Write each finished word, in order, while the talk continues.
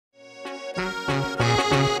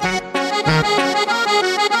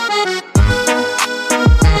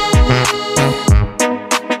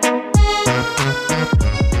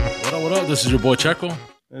This is your boy Checo.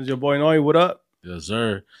 This is your boy Noy. What up? Yes,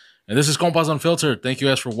 sir. And this is Compas Unfiltered. Thank you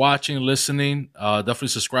guys for watching, listening. Definitely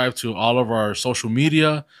subscribe to all of our social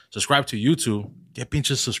media. Subscribe to YouTube. Get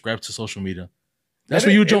pinches subscribe to social media. That's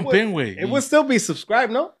where you jump in, way. It would still be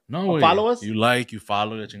subscribed, no? No way. Follow us? You like, you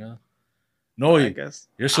follow that chingada. No way. I guess.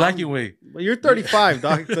 You're slacking, way. But you're 35,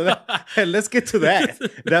 dog. So let's get to that.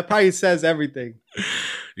 That probably says everything.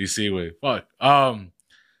 You see, way. Fuck.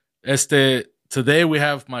 Today we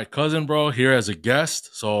have my cousin, bro, here as a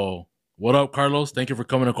guest. So, what up, Carlos? Thank you for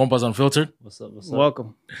coming to Compas Unfiltered. What's up? What's up?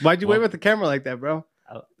 Welcome. Why'd you wave at the camera like that, bro?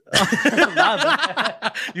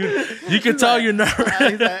 You can tell you're nervous.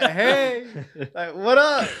 He's like, hey, like, what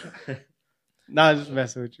up? Nah, I'm just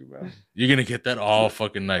messing with you, bro. You're gonna get that all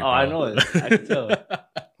fucking night. Oh, bro. I know it. I can tell.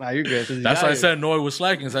 Nah, you're good. That's why I said Noy was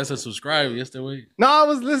slacking. So I said subscribe yesterday. No, I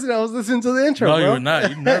was listening to the intro, No, bro. you were not.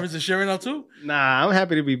 You nervous and shit right now too? Nah, I'm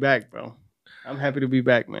happy to be back, bro. I'm happy to be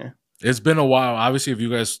back, man. It's been a while. Obviously, if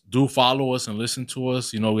you guys do follow us and listen to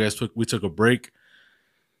us, you know we took a break.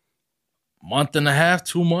 Month and a half,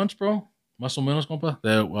 2 months, bro. Más o menos, compa.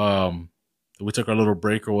 That we took our little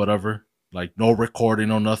break or whatever. Like no recording,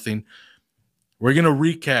 no nothing. We're gonna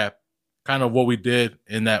recap kind of what we did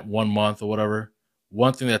in that 1 month or whatever.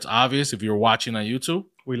 One thing that's obvious if you're watching on YouTube,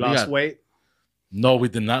 We lost weight. No, we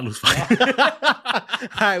did not lose weight. All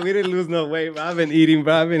right, we didn't lose no weight, but I've been eating,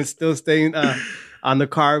 bro. I've been still staying on the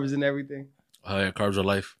carbs and everything. Oh yeah, carbs are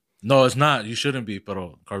life. No, it's not. You shouldn't be, but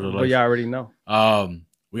carbs are life. But you already know.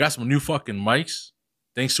 We got some new fucking mics.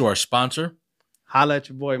 Thanks to our sponsor. Holla at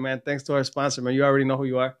your boy, man. Thanks to our sponsor, man. You already know who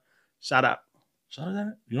you are. Shout out. Shout out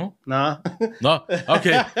that? You know? Nah. No?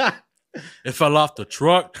 Okay. It fell off the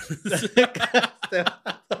truck.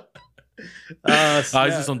 These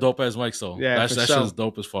are some dope ass mics though. Yeah, that shit's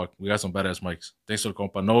dope as fuck. We got some badass mics. Thanks to the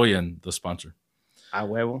compa Noy and the sponsor. A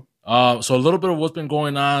huevo. So a little bit of what's been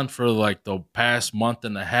going on for like the past month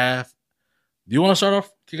and a half. Do you want to start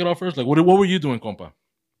off? Kick it off first? Like what were you doing, compa?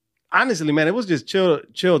 Honestly, man, it was just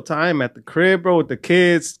chill time at the crib, bro, with the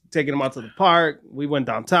kids, taking them out to the park. We went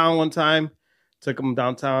downtown one time. Took them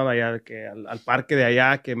downtown allá al parque de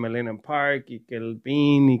allá, que Millennium Park, y que el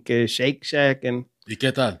Bean, y que Shake Shack. And ¿Y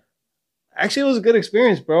qué tal? actually, it was a good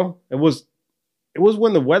experience, bro. It was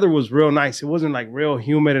when the weather was real nice. It wasn't like real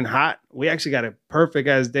humid and hot. We actually got a perfect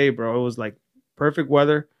ass day, bro. It was like perfect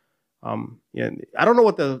weather. Yeah, I don't know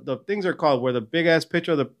what the things are called where the big ass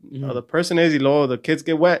picture of the person is, y luego the kids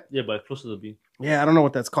get wet. Yeah, but close to the beach. Yeah, I don't know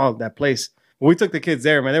what that's called, that place. When we took the kids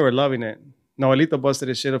there, man, they were loving it. Noelito busted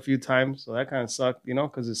his shit a few times, so that kind of sucked, you know,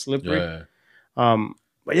 because it's slippery. Yeah.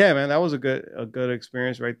 But yeah, man, that was a good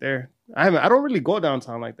experience right there. I don't really go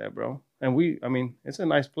downtown like that, bro. And it's a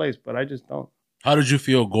nice place, but I just don't. How did you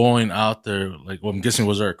feel going out there? Like, well, I'm guessing,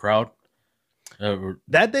 was there a crowd?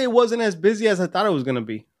 That day wasn't as busy as I thought it was gonna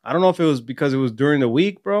be. I don't know if it was because it was during the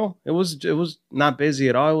week, bro. It was not busy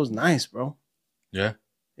at all. It was nice, bro. Yeah.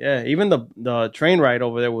 Yeah, even the train ride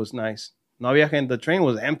over there was nice. No había gente. The train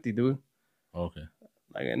was empty, dude. Okay.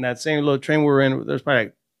 Like in that same little train we were in, there's probably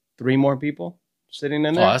like 3 more people sitting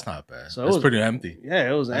in there. Oh, that's not bad. So it's pretty empty.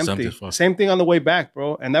 Yeah, it was That's empty empty. as fuck. Same thing on the way back,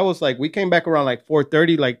 bro. And that was like, we came back around like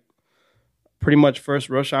 4:30, like pretty much first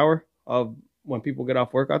rush hour of when people get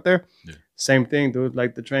off work out there. Yeah. Same thing, dude.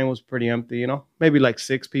 Like the train was pretty empty, you know? Maybe like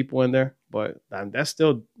 6 people in there, but that's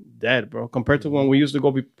still dead, bro. Compared to when we used to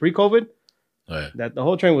go pre-COVID, Oh, yeah. that the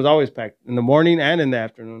whole train was always packed in the morning and in the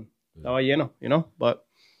afternoon. Yeah. Oh, you know? But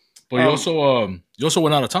you also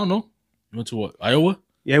went out of town, no? You went to what? Iowa?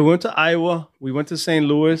 yeah, we went to Iowa. We went to St.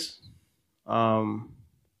 Louis. I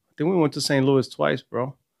think we went to St. Louis twice,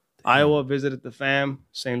 bro. Damn. Iowa visited the fam.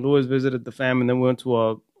 St. Louis visited the fam, and then we went to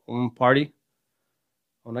a party.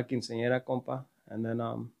 Una quinceañera, compa. And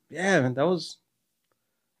then, yeah, man, those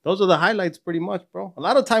are the highlights pretty much, bro. A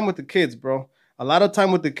lot of time with the kids, bro. A lot of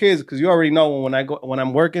time with the kids, because you already know when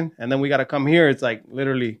I'm working, and then we got to come here, it's like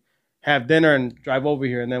literally have dinner and drive over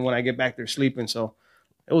here, and then when I get back, they're sleeping. So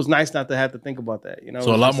it was nice not to have to think about that, you know.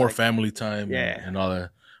 So a lot more family time and all that.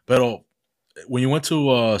 But when you went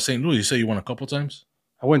to St. Louis, you said you went a couple times?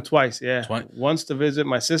 I went twice, yeah. Twice? Once to visit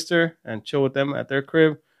my sister and chill with them at their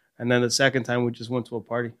crib, and then the second time we just went to a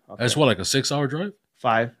party. That's what, like a 6-hour drive?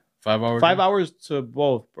 5. 5 hours? 5 hours to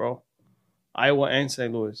both, bro. Iowa and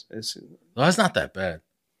St. Louis. No, that's not that bad.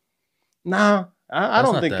 Nah, I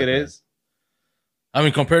don't think it is. I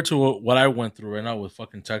mean, compared to what I went through right now with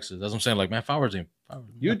fucking Texas, that's what I'm saying. Like, man, 5 hours ain't.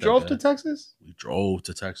 You drove to Texas? We drove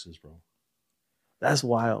to Texas, bro. That's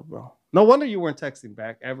wild, bro. No wonder you weren't texting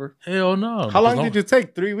back ever. Hell no. How long did you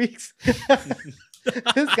take? 3 weeks?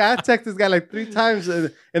 This guy, I texted this guy like 3 times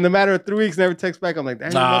in the matter of 3 weeks, never text back. I'm like,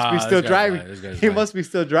 damn, he must be still driving. He must be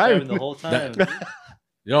still driving the whole time.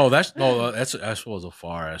 Yo, that was a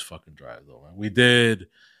far ass fucking drive though, man. We did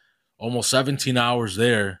almost 17 hours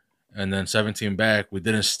there and then 17 back. We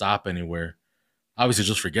didn't stop anywhere. Obviously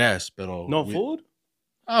just for gas, but No food?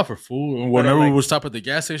 for food. And whenever like- we would stop at the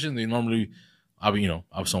gas station, they normally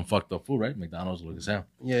have some fucked up food, right? McDonald's, look at Sam.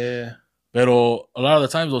 Yeah. Pero a lot of the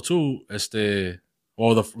times though too,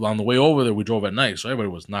 on the way over there we drove at night, so everybody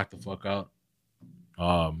was knocked the fuck out.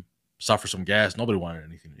 Stopped for some gas. Nobody wanted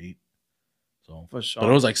anything to eat. So For sure. but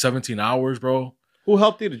it was like 17 hours, bro. Who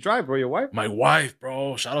helped you to drive, bro? Your wife? My wife,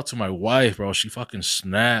 bro. Shout out to my wife, bro. She fucking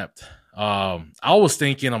snapped. I was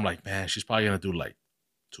thinking, I'm like, man, she's probably gonna do like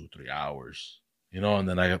 2-3 hours, and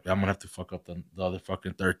then I'm gonna have to fuck up the other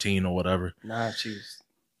fucking 13 or whatever. Nah, jeez.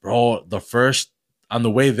 Bro, the first on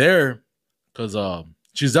the way there, because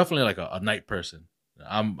she's definitely like a night person.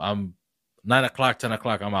 I'm 9 o'clock, 10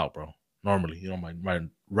 o'clock, I'm out, bro. Normally, my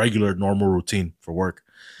regular normal routine for work.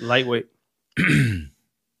 Lightweight.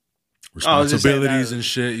 Responsibilities that- and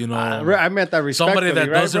shit, I meant that respectfully, somebody that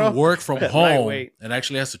right, doesn't bro? work from home Lightweight. and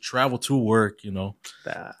actually has to travel to work,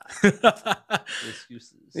 Ah,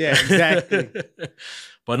 Excuses. yeah, exactly.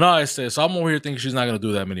 But no, I say so. I'm over here thinking she's not gonna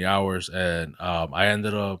do that many hours, and I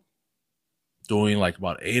ended up doing like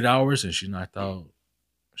about 8 hours, and she knocked out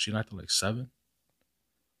like 7.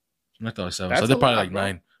 She knocked out like 7. That's So a they're probably lot, like bro.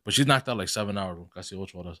 9, but she knocked out like 7 hours. Casi 8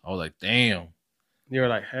 horas. I was like, damn. You were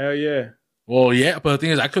like, hell yeah. Well, yeah, but the thing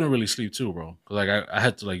is, I couldn't really sleep too, bro. Because like I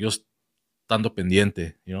had to like just estando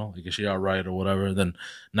pendiente, like is she all right or whatever. And then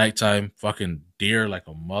nighttime, fucking deer like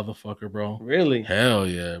a motherfucker, bro. Really? Hell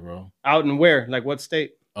yeah, bro. Out in where? Like what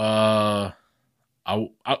state? It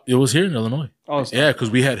was here in Illinois. Oh, so- Yeah, because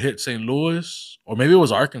we had hit St. Louis, or maybe it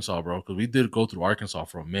was Arkansas, bro. Because we did go through Arkansas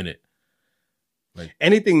for a minute.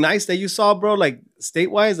 Anything nice that you saw, bro? Like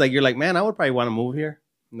state-wise? Like you're like, man, I would probably want to move here.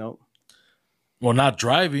 No. Well, not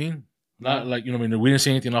driving. Not like, we didn't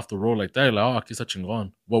see anything off the road like that. Like, aquí está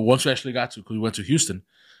chingón. But once we actually got to, because we went to Houston.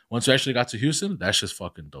 Once we actually got to Houston, that's just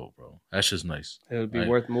fucking dope, bro. That's just nice. It would be Right.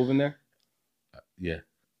 worth moving there. Yeah.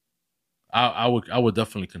 I would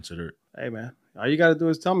definitely consider it. Hey, man. All you got to do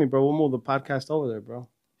is tell me, bro. We'll move the podcast over there, bro.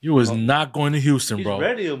 You was not going to Houston, He's bro.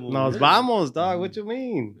 ready to move. Nos vamos, dog. What you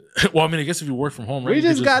mean? Well, I mean, I guess if you work from home, right? We you could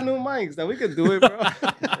just got new mics. Now we could do it, bro.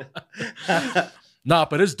 Nah,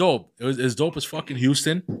 but it's dope. It's dope as fucking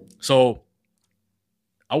Houston. So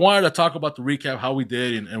I wanted to talk about the recap, how we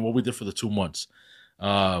did and what we did for the 2 months.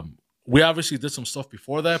 We obviously did some stuff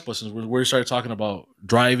before that, but since we started talking about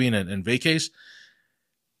driving and vacays,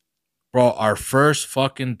 bro, our first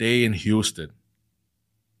fucking day in Houston,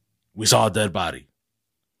 we saw a dead body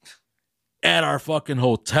at our fucking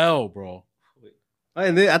hotel, bro.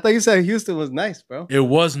 I thought you said Houston was nice, bro. It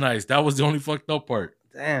was nice. That was the only fucked up part.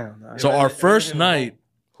 Damn. dog. So our first night,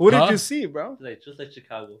 Who did Huh? you see, bro? Just like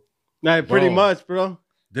Chicago. Nah, pretty Bro. much, bro.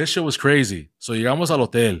 this shit was crazy. So llegamos al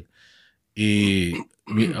hotel y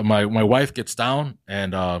my wife gets down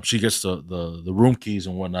and she gets the room keys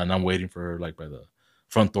and whatnot, and I'm waiting for her like by the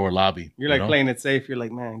front door lobby. You're like you know? playing it safe. You're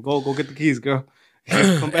like, man, go get the keys, girl.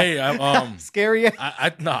 Come back. Hey, I'm Scary.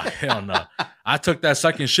 nah, hell no. I took that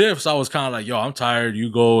second shift, so I was kind of like, yo, I'm tired.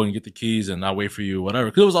 You go and get the keys, and I'll wait for you, whatever.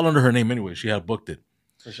 Because it was all under her name anyway. She had booked it.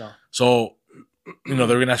 For sure. So, they were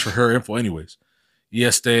gonna ask for her info anyways.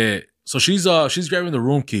 So she's grabbing the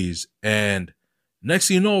room keys, and next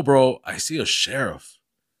thing you know, bro, I see a sheriff,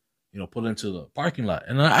 pull into the parking lot,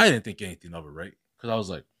 and I didn't think anything of it, right? Because I was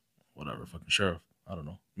like, whatever, fucking sheriff. I don't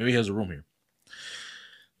know. Maybe he has a room here,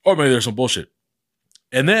 or maybe there's some bullshit.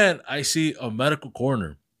 And then I see a medical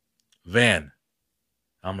coroner van.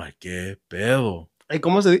 I'm like, ¿qué pedo? Hey,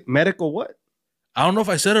 ¿cómo se dice? Medical what? I don't know if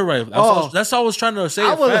I said it right. Oh. That's how I was trying to say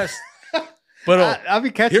I it was- fast. But I'll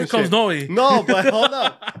be catching here comes shit. Noe. No, but hold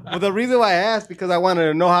up. Well, the reason why I asked because I wanted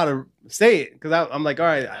to know how to say it. Because I'm like, all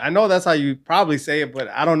right, I know that's how you probably say it, but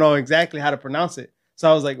I don't know exactly how to pronounce it.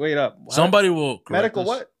 So I was like, wait up. What? Somebody will correct Medical us.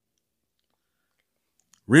 what?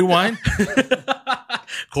 Rewind.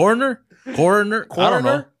 Coroner. I don't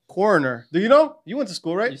know. Coroner. Do you know? You went to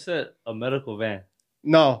school, You right? said a medical van.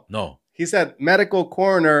 No. No. He said medical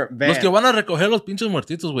coroner van. Los que van a recoger los pinches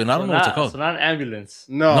muertitos, güey. I don't know what to call. So not an ambulance.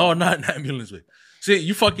 No. No, not an ambulance, güey. See,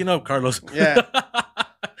 you fucking up, Carlos. Yeah.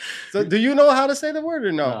 So do you know how to say the word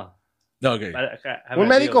or no? No. No, okay. Well,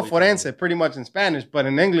 medico forense, pretty much in Spanish, but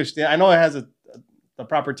in English, I know it has the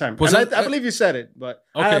proper term. Was And that- I believe you said it, but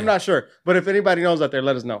Okay. I'm not sure. But if anybody knows out there,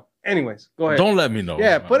 let us know. Anyways, go ahead. Don't let me know.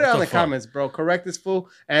 Yeah, put it What on the fuck? comments, bro. Correct this fool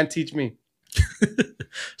and teach me.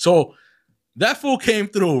 So that fool came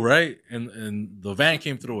through, right? And the van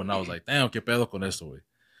came through, and I was like, damn, que pedo con esto, güey.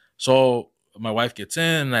 So my wife gets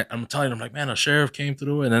in, and I'm telling him, like, man, a sheriff came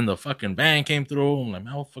through, and then the fucking van came through. I'm like,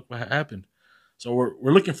 man, what the fuck happened? So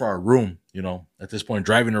we're looking for our room, you know, at this point,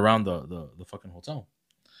 driving around the fucking hotel.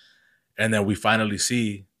 And then we finally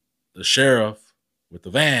see the sheriff with the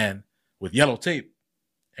van with yellow tape,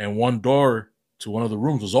 and one door to one of the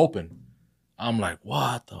rooms was open. I'm like,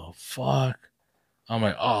 what the fuck? I'm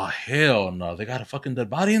like, oh, hell no. They got a fucking dead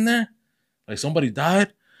body in there? Like somebody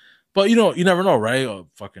died? But, you know, you never know, right?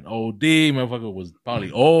 Fucking OD, motherfucker was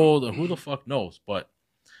probably old, and who the fuck knows?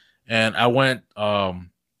 And I went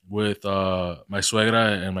with my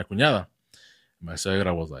suegra and my cuñada. My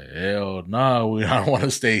suegra was like, hell no, I don't want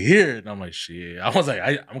to stay here. And I'm like, shit. I was like,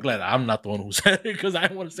 I'm glad I'm not the one who said it because I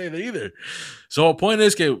didn't want to stay there either. So point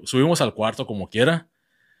is que subimos al cuarto como quiera.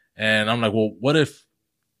 And I'm like, well, what if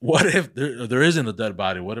there isn't a dead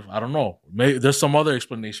body? What if, I don't know. Maybe there's some other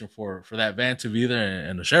explanation for that van to be there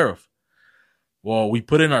and the sheriff. Well, we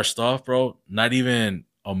put in our stuff, bro, not even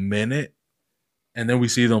a minute. And then we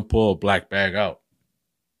see them pull a black bag out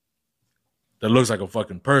that looks like a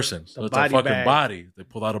fucking person. So it's a fucking body. They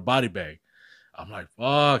pulled out a body bag. I'm like,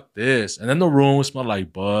 fuck this. And then the room smelled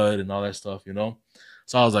like bud and all that stuff, you know?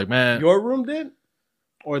 So I was like, man. Your room did?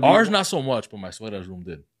 Or ours not so much, but my suegra's room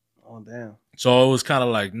did. Oh, damn. So it was kind of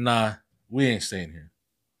like, nah, we ain't staying here.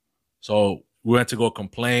 So we went to go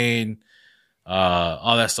complain,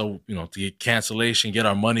 all that stuff, you know, to get cancellation, get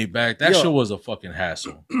our money back. That shit was a fucking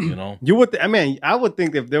hassle, you know? I would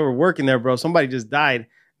think if they were working there, bro, somebody just died.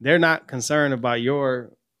 They're not concerned about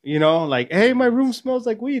your, you know, like, hey, my room smells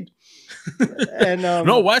like weed. And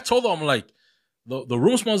no, I told them, I'm like, the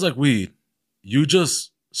room smells like weed.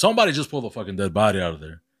 Somebody just pulled a fucking dead body out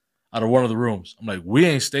of one of the rooms. I'm like, we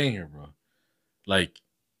ain't staying here, bro. Like,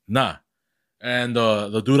 nah. And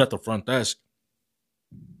the dude at the front desk,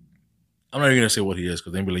 I'm not even gonna say what he is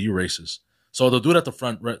because they'd be like, you racist. So the dude at the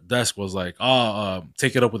front desk was like,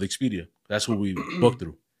 take it up with Expedia. That's who we booked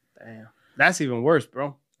through. Damn, that's even worse,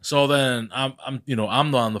 bro. So then I'm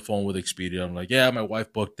on the phone with Expedia. I'm like, yeah, my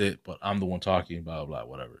wife booked it, but I'm the one talking, blah, blah,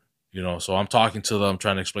 whatever. You know, so I'm talking to them,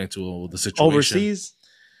 trying to explain to them the situation. Overseas?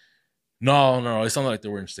 No. It sounded like they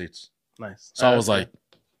were in States. Nice. So I was like,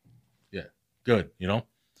 yeah, good, you know?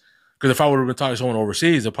 Because if I would have been talking to someone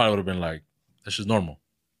overseas, it probably would have been like, that's just normal.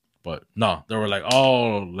 But no, they were like,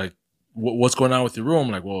 oh, like, what's going on with your room?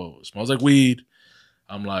 I'm like, well, it smells like weed.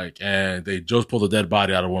 I'm like, and they just pulled a dead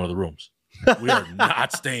body out of one of the rooms. We are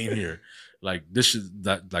not staying here. Like, this is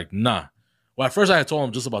that, like, nah. Well, at first I had told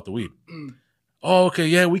them just about the weed. Oh, okay,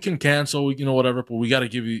 yeah, we can cancel, you know, whatever, but we got to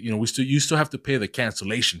give you, you know, you still have to pay the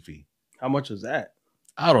cancellation fee. How much was that?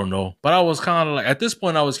 I don't know. But I was kind of like, at this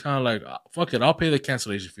point, I was kind of like, fuck it, I'll pay the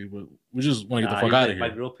cancellation fee, but we just want to get the fuck out of here. My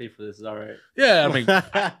girl paid for this, is all right. Yeah, I mean,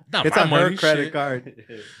 not it's my on money, her credit shit. card.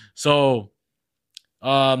 So,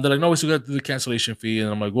 they're like, no, we still got to do the cancellation fee. And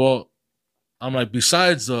I'm like, well,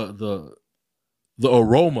 besides the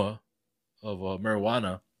aroma of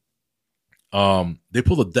marijuana, they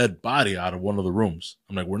pulled a dead body out of one of the rooms.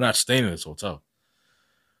 I'm like, we're not staying in this hotel.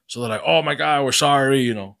 So they're like, oh my God, we're sorry,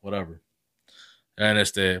 you know, whatever. And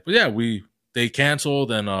but yeah, they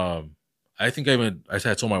canceled, and I think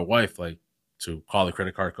I told my wife like to call the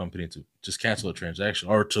credit card company to just cancel the transaction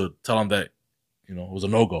or to tell them that, you know, it was a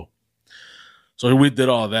no-go. So we did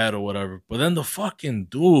all that or whatever. But then the fucking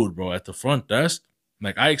dude, bro, at the front desk,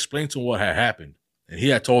 like I explained to him what had happened. And he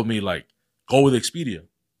had told me like, go with Expedia.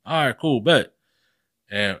 All right, cool, bet.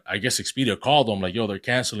 And I guess Expedia called them like, yo, they're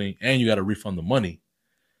canceling and you got to refund the money.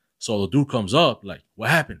 So the dude comes up like, what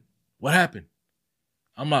happened? What happened?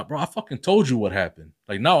 I'm like, bro, I fucking told you what happened.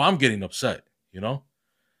 Like, now I'm getting upset, you know?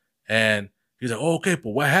 And he's like, oh, okay,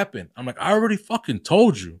 but what happened? I'm like, I already fucking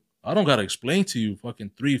told you. I don't got to explain to you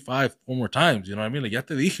fucking 3, 5, 4 more times. You know what I mean? Like, ya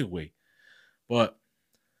te dije, güey. But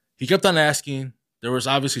he kept on asking. There was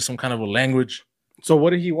obviously some kind of a language. So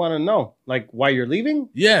what did he want to know? Like, why you're leaving?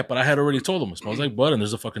 Yeah, but I had already told him. It smells like blood and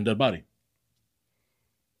there's a fucking dead body.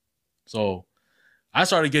 So I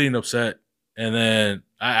started getting upset. And then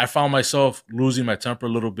I found myself losing my temper a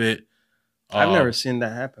little bit. I've never seen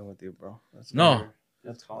that happen with you, bro. That's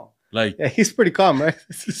calm. Like, yeah, he's pretty calm, right?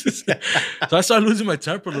 So I started losing my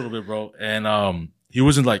temper a little bit, bro. And he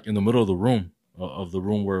wasn't like in the middle of the room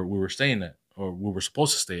where we were staying at, or we were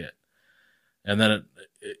supposed to stay at. And then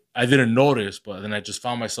I didn't notice, but then I just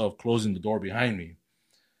found myself closing the door behind me.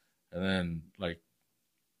 And then like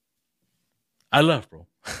I left, bro.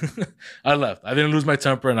 I left. I didn't lose my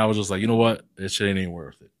temper, and I was just like, you know what? This shit ain't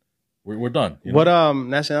worth it. We're done. What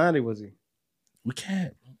nationality was he? We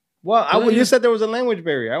can't. Well, you said there was a language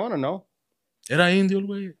barrier. I want to know. Era indio,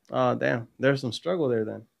 güey. Oh, damn. There's some struggle there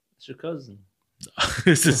then. It's your cousin.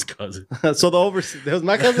 It's his cousin. So the overseas, that was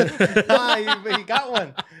my cousin. He got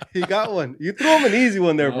one. He got one. You threw him an easy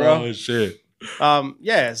one there, bro. Oh shit.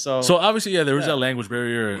 Yeah. So So obviously, yeah, there was Yeah. that language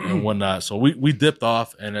barrier and whatnot. So we dipped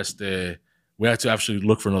off, and we had to actually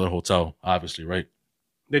look for another hotel. Obviously, right?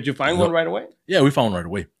 did you find one right away? Yeah, we found one right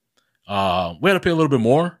away. We had to pay a little bit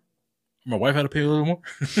more. My wife had to pay a little more.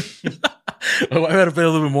 My wife had to pay a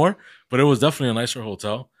little bit more, but it was definitely a nicer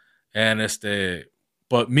hotel. And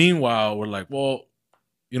but meanwhile, we're like, well,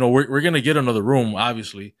 we're gonna get another room.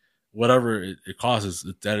 Obviously, whatever it costs,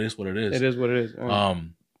 that is what it is. It is what it is.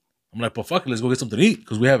 I'm like, but fuck it, let's go get something to eat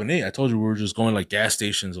because we haven't ate. I told you we were just going like gas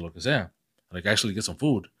stations or like actually get some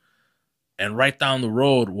food. And right down the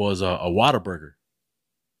road was a Whataburger.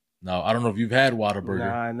 Now I don't know if you've had Whataburger.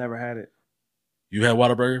 Nah, I never had it. You had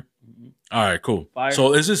Whataburger? Mm-hmm. All right, cool. Fire.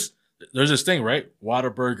 So there's this thing, right?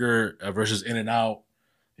 Whataburger versus In-N-Out.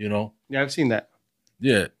 Yeah, I've seen that.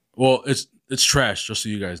 Yeah. Well, it's trash. Just so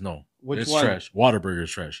you guys know, Which it's one? trash. Whataburger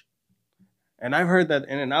is trash. And I've heard that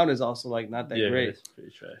In-N-Out is also like not that Yeah, great. it's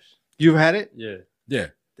pretty trash. You've had it? Yeah. Yeah.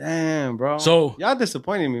 Damn, bro. So- y'all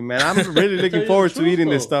disappointing me, man. I'm really Tell looking you forward the to truth, eating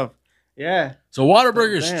this though. stuff. Yeah. So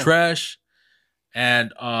Whataburger is Damn. trash.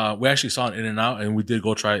 And we actually saw an In-N-Out, and we did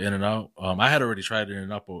go try In-N-Out. I had already tried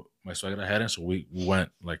In-N-Out, but my suegra hadn't, so we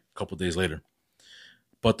went like a couple days later.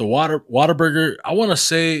 But the Whataburger, I want to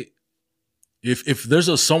say, if there's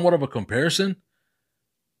a somewhat of a comparison,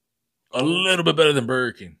 a little bit better than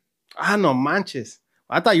Burger King. I know, manches.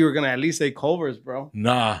 I thought you were going to at least say Culver's, bro.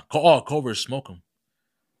 Nah, Culver's smoke 'em.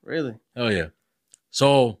 Really? Hell yeah.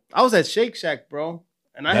 So I was at Shake Shack, bro.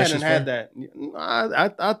 And I That hadn't shit's had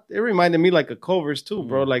that. It reminded me like a Culver's too,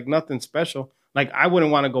 bro. Like nothing special. Like I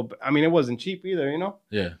wouldn't want to go. I mean, it wasn't cheap either, you know?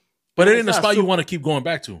 yeah, but it It's ain't a not spot you super- want to keep going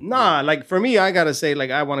back to. Nah, like for me, I gotta say,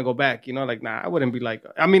 like I want to go back. You know, like nah, I wouldn't be like.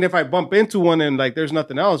 I mean, if I bump into one and like there's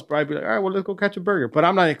nothing else, bro, I'd be like, all right, well, let's go catch a burger. But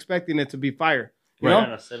I'm not expecting it to be fire. You Right.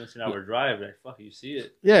 know? On a 17-hour drive, like fuck, you see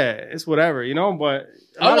it. Yeah, it's whatever, you know. But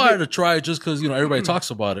a I lot of wanted to try it just because everybody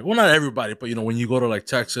talks about it. Well, not everybody, but when you go to like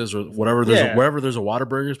Texas or whatever, wherever there's a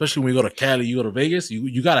Whataburger, especially when you go to Cali, you go to Vegas,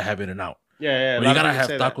 you gotta have In-N-Out. yeah, But a lot you of gotta people have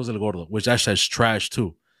say that. tacos del gordo, which that shit's trash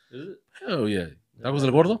too. Is it? Hell yeah, tacos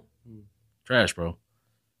del gordo, trash, bro,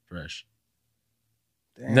 trash.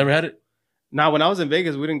 Damn. Never had it. Nah, when I was in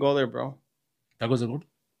Vegas, we didn't go there, bro. Tacos del gordo,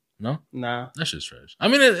 no, Nah, that shit's trash. I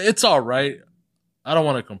mean, it's all right. I don't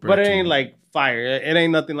want to compare, but it to ain't like fire. It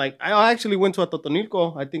ain't nothing like. I actually went to a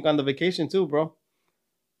Totonilco, I think, on the vacation too, bro.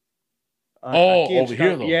 Oh, aquí in over Chicago.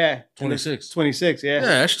 here, though. Yeah, 26. 26. Yeah, Yeah,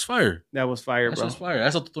 that's just fire. that was fire, That's bro. just fire.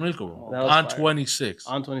 That's a Totonilco, bro. That was On fire. 26.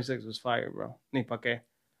 On 26 was fire, bro. Ni pa qué.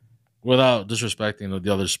 Without disrespecting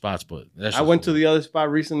the other spots, but that's I went to the other spot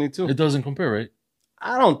recently too. It doesn't compare, right?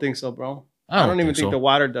 I don't think so, bro. I don't even think so. the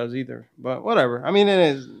water does either. But whatever. I mean, it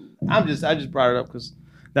is. I just brought it up because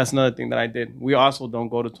that's another thing that I did. We also don't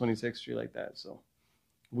go to 26th Street like that, so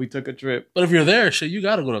we took a trip. But if you're there, shit, you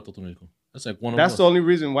gotta go to Totonilco. That's like one of That's the those. only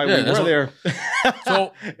reason why Yeah, we that's were there.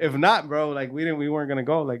 So- if not, bro, like we weren't gonna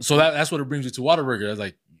go. Like So that's what it brings you to Whataburger. That's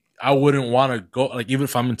like I wouldn't want to go. Like even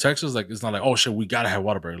if I'm in Texas, like it's not like, oh shit, we gotta have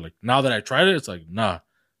Whataburger. Like now that I tried it, it's like nah,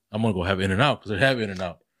 I'm gonna go have In-N-Out because they have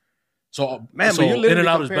In-N-Out. So man, so but you literally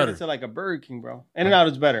In-N-Out is compared better. it to like a Burger King, bro. In-N-Out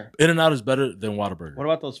is better. In-N-Out is better than Whataburger. What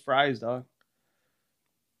about those fries, dog?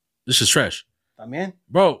 This is trash, I mean,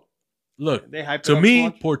 bro. Look, they hype it to up me, too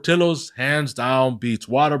much. Portillo's hands down beats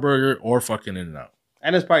Whataburger or fucking In-N-Out.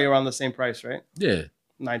 And it's probably around the same price, right? Yeah,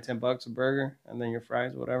 $9-10 a burger, and then your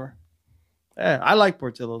fries, whatever. Yeah, I like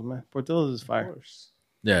Portillo's, man. Portillo's is Of fire. course.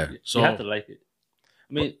 yeah. You So have to like it.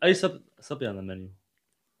 I mean, I used something on the menu.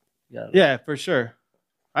 Yeah. Yeah, for sure.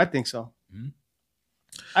 I think so. Mhm.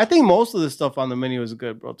 I think most of the stuff on the menu is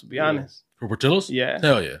good, bro. To be Yeah. honest. for Portillo's, Yeah.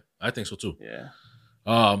 hell yeah, I think so too. Yeah.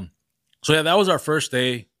 So yeah, that was our first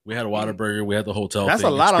day. We had a Whataburger. We had the hotel. That's a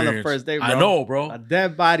thing lot on the experience. first day, bro. I know, bro. A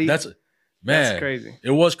dead body. That's That's crazy. It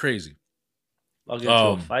was crazy. I'll get into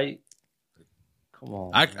a Um, fight. Come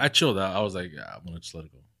on. I chilled out. I was like, yeah, I'm gonna just let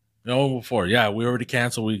it go. Before, yeah, we already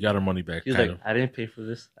canceled. We got our money back. He was kind like, I didn't pay for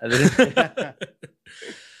this. I didn't pay.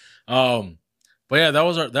 of. But yeah, that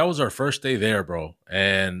was our first day there, bro.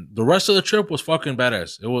 And the rest of the trip was fucking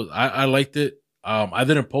badass. It was. I liked it. I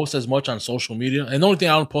didn't post as much on social media, and the only thing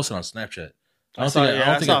I don't post it on Snapchat. I don't think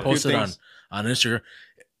I a few posted things. on Instagram.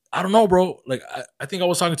 I don't know, bro. Like I think I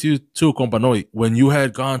was talking to you too, compa Noy, when you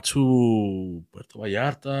had gone to Puerto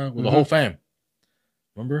Vallarta with the Mhm. whole fam.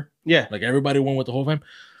 Remember? Yeah. Like everybody went with the whole fam.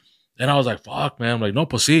 And I was like, fuck, man. I'm like, no,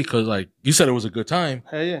 pussy, because like you said it was a good time.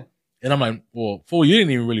 Hell yeah. And I'm like, well, fool, you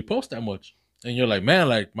didn't even really post that much. And you're like, man,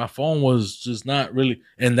 like my phone was just not really.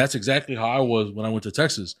 And that's exactly how I was when I went to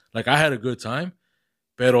Texas. Like I had a good time,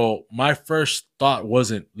 pero my first thought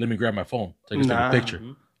wasn't, let me grab my phone, take Nah. a picture.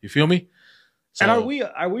 Mhm. You feel me? So, And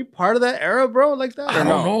are we part of that era, bro? Like that? I or don't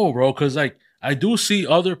no? know, bro, because like I do see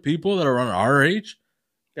other people that are around our age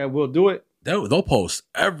That will do it. they'll post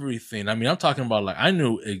everything. I mean, I'm talking about like I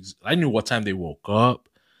knew what time they woke up.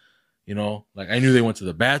 You know, like I knew they went to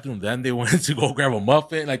the bathroom, then they went to go grab a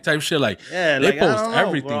muffin, like type shit. Like Yeah, they like, post I don't know,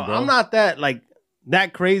 everything, bro. I'm not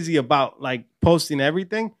that crazy about like posting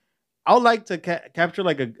everything. I would like to capture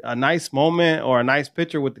like a nice moment or a nice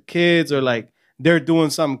picture with the kids, or like they're doing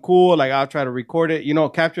something cool. Like I'll try to record it,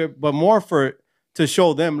 capture it, but more to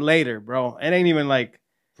show them later, bro. It ain't even like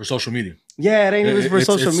for social media. Yeah, it ain't even for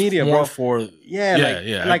social media, more bro. For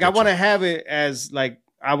Like I want to have it as like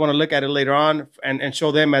I want to look at it later on and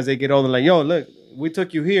show them as they get older. Like, yo, look, we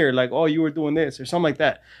took you here. Like, oh, you were doing this or something like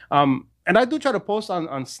that. And I do try to post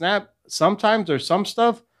on Snap sometimes or some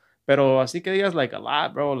stuff, pero así que digas like a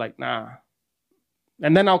lot, bro. Like, nah.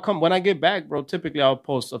 And then I'll come when I get back, bro. Typically, I'll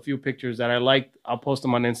post a few pictures that I like. I'll post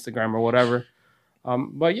them on Instagram or whatever.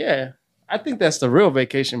 But yeah, I think that's the real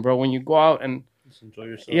vacation, bro. When you go out and Just enjoy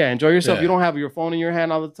yourself. yeah, enjoy yourself. Yeah. You don't have your phone in your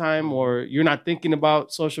hand all the time, or you're not thinking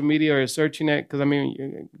about social media or searching it. Because I mean,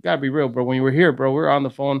 you gotta be real, bro. When you were here, bro, we're on the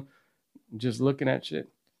phone, just looking at shit.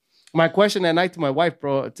 My question at night to my wife,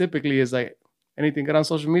 bro, typically is like, anything good on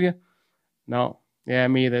social media? No. Yeah,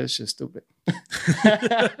 me either. It's just stupid.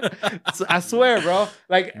 I swear, bro.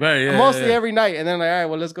 Like mostly every night, and then like, all right,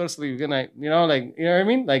 well, let's go to sleep. Good night. You know what I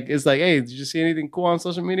mean? Like it's like, hey, did you see anything cool on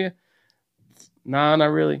social media? Nah,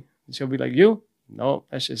 not really. She'll be like, you? No,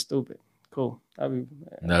 that's just stupid. Cool.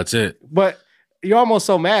 That's it. But you're almost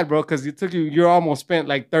so mad, bro, because you almost spent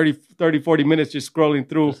like 30, 40 minutes just scrolling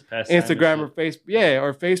through Instagram or Facebook. Yeah,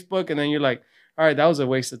 or Facebook, and then you're like, all right, that was a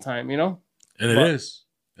waste of time, And it is.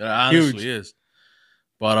 It honestly is.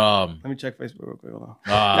 But let me check Facebook real quick. Hold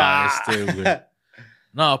on. It's stupid.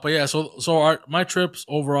 No, but yeah, so my trips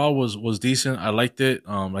overall was decent. I liked it.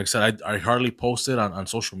 Like I said, I hardly posted on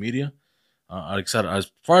social media. Like I said,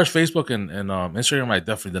 as far as Facebook and Instagram, I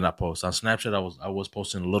definitely did not post. On Snapchat, I was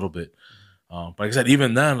posting a little bit. But like I said,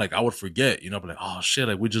 even then, like I would forget, but like, oh shit,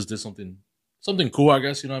 like we just did something cool, I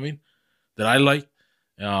guess, you know what I mean? That I like.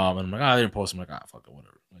 And I'm like, I didn't post. I'm like, fuck it,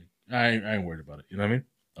 whatever. Like I ain't worried about it. You know what I mean?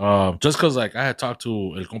 Just cause like I had talked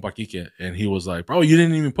to El Compa Kike and he was like, bro, you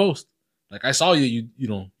didn't even post. Like I saw you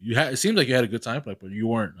had, it seemed like you had a good time, like, but you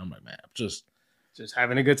weren't. I'm like, man, I'm just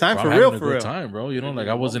having a good time, bro, for real, for real. Time, bro. Like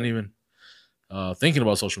I wasn't even thinking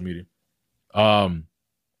about social media.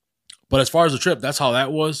 But as far as the trip, that's how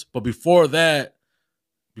that was. But before that,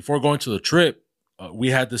 before going to the trip, we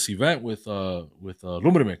had this event with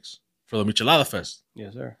Lumbrimix for the Michelada Fest.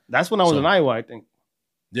 Yes, sir. That's when I was in Iowa, I think.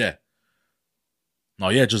 Yeah. No,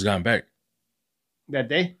 you had just gotten back. That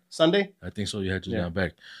day? Sunday? I think so. You had just gotten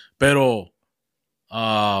back. Pero,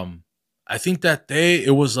 I think that day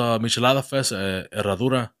it was Michelada Fest at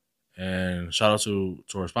Herradura. And shout out to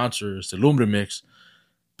our sponsor, Lumbrimix.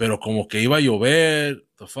 Pero como que iba a llover,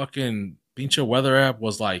 the fucking pinche weather app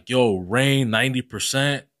was like, yo, rain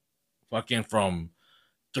 90%, fucking from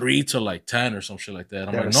 3 to like 10 or some shit like that.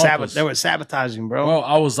 I'm like, they were sabotaging, bro. Well,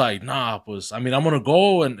 I was like, nah, I mean, I'm going to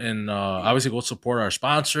go and obviously go support our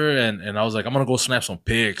sponsor. And I was like, I'm going to go snap some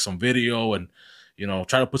pics, some video, and,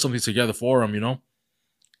 try to put something together for them,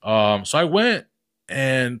 So I went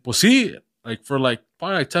and, pues sí, like for like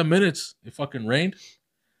probably like 10 minutes, it fucking rained.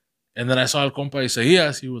 And then I saw El Compa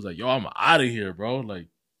Isaías. He was like, yo, I'm out of here, bro. Like,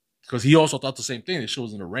 because he also thought the same thing. The shit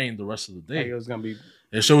was going to rain the rest of the day. Like it was going to be...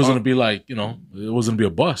 The shit was going to be like, it was going to be a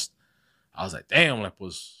bust. I was like, damn, like,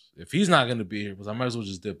 if he's not going to be here, I might as well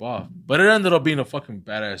just dip off. But it ended up being a fucking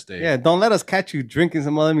badass day. Yeah, don't let us catch you drinking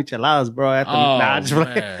some other micheladas, bro.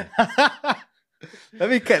 Man.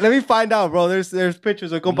 Let me find out, bro. There's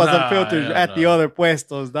pictures of Compas Unfiltered at the other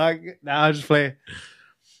puestos, dog. Nah, I'll just play.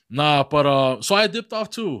 Nah, but so I dipped off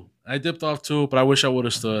too, but I wish I would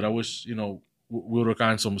have stood. I wish, we would have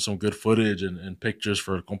gotten some good footage and pictures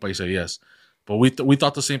for Compa Isaías. But we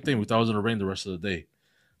thought the same thing. We thought it was going to rain the rest of the day.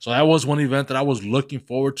 So that was one event that I was looking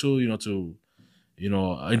forward to, to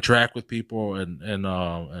interact with people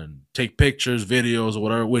and take pictures, videos, or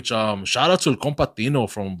whatever. Which shout out to El Compa Tino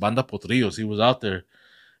from Banda Potrillos. He was out there.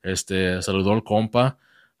 Saludó el compa.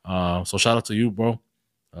 So shout out to you, bro.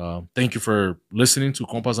 Thank you for listening to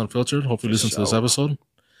Compas Unfiltered. Hope you listen to this episode.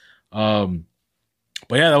 But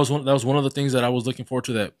yeah, that was one of the things that I was looking forward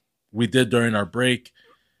to that we did during our break.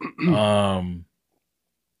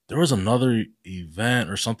 There was another event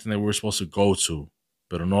or something that we were supposed to go to,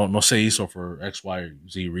 but no se hizo for X, Y, or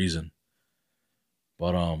Z reason.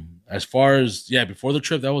 But as far as before the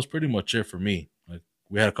trip, that was pretty much it for me. Like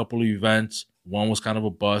we had a couple of events. One was kind of a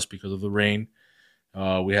bust because of the rain.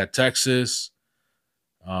 We had Texas.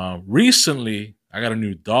 Recently, I got a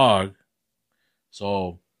new dog,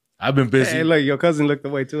 so I've been busy. Hey, look, your cousin looked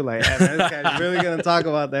away too. Like, hey, man, this guy's really gonna talk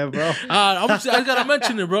about that, bro. I gotta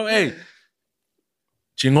mention it, bro. Hey,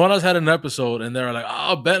 Chingonas had an episode, and they were like,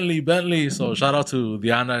 "Oh, Bentley." So shout out to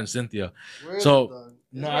Diana and Cynthia. So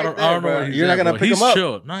no, I don't know. Where he's You're not gonna pick him up.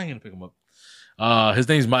 Chill. No, I ain't gonna pick him up. His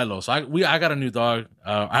name's Milo. So I got a new dog.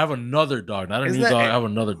 I have another dog, not a new dog. I have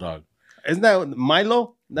another dog. Isn't that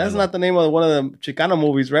Milo? That's not the name of one of the Chicano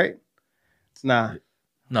movies, right? Nah.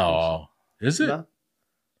 No, is it? No?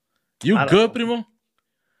 You good, primo?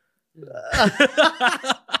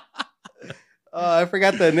 I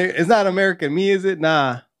forgot the name. It's not American Me, is it?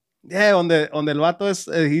 Nah. Yeah, on the vato is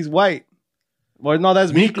he's white. Well, no,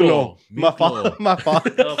 that's Miklo. My fault. My fault.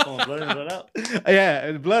 Blood in, blood out. Yeah,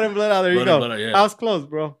 it's blood and blood out. There you go. Blood, yeah. I was close,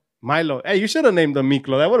 bro. Milo. Hey, you should have named him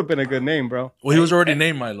Miklo. That would have been a good name, bro. Well, he was already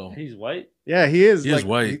named Milo. He's white. Yeah, he is. He is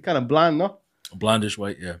white. He's kind of blonde, no? Blondish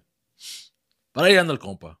white, yeah. But ahí anda el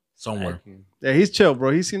compa, somewhere. Yeah, he's chill,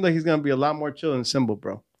 bro. He seems like he's gonna be a lot more chill than Simba,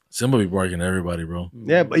 bro. Simba be barking at everybody, bro.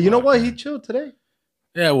 Yeah, but you know what? He chilled today.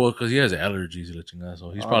 Yeah, well, because he has allergies, la chingada,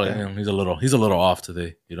 so he's probably he's a little off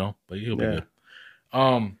today, you know. But he'll be good.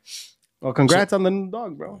 Well, congrats on the new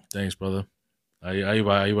dog, bro. Thanks, brother. Ahí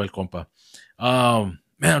va el compa.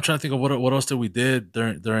 Man, I'm trying to think of what else did we did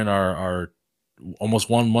during our almost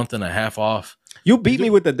 1 month and a half off. You beat me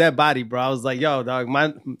with the dead body, bro. I was like, yo, dog,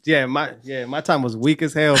 my time was weak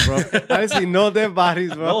as hell, bro. I didn't see no dead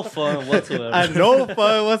bodies, bro. No fun whatsoever. I had no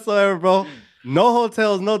fun whatsoever, bro. No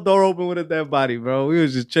hotels, no door open with a dead body, bro. We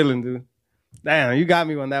was just chilling, dude. Damn, you got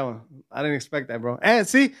me on that one. I didn't expect that, bro. And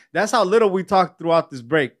see, that's how little we talked throughout this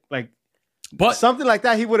break. Like, but something like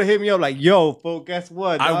that, he would have hit me up like, yo, fool, guess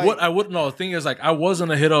what? Dog? I would no, the thing is, like, I wasn't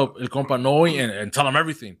gonna hit up El Compa Noe and tell him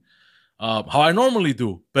everything. How I normally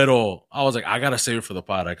do. Pero I was like, I gotta save it for the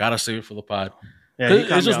pod. Yeah,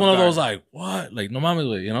 it's just one of those like, what? Like, no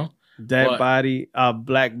mames, you know? Dead body,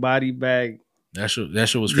 black body bag. That shit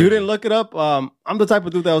was crazy. You didn't look it up? I'm the type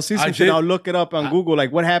of dude that will see some shit. I'll look it up on Google.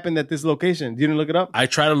 Like, what happened at this location? You didn't look it up? I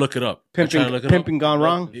try to look it up. Pimping gone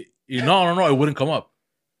wrong? No. It wouldn't come up.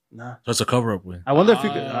 Nah. So it's a cover up win. I wonder if you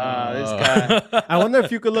could. This guy. I wonder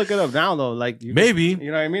if you could look it up now though. Like maybe.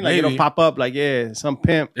 You know what I mean? Like it'll pop up. Like some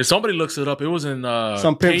pimp. If somebody looks it up, it was in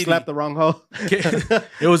some pimp Katy. Slapped the wrong hoe.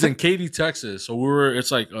 It was in Katy, Texas. So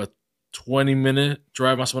it's like a 20-minute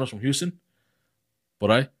drive, más o menos, from Houston.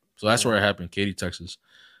 So that's where it happened, Katy, Texas.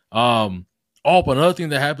 But another thing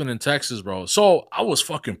that happened in Texas, bro. So I was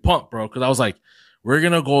fucking pumped, bro, because I was like, we're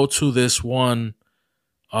gonna go to this one,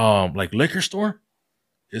 like liquor store.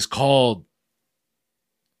 It's called,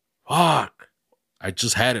 fuck. I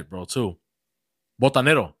just had it, bro, too.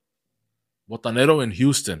 Botanero in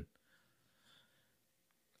Houston.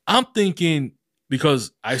 I'm thinking,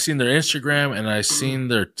 because I seen their Instagram and I seen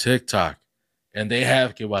their TikTok, and they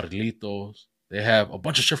have que barrilitos. They have a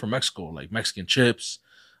bunch of shit from Mexico, like Mexican chips,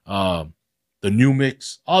 the new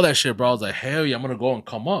mix, all that shit, bro. I was like, hell yeah, I'm gonna go and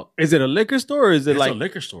come up. Is it a liquor store or is it it's like a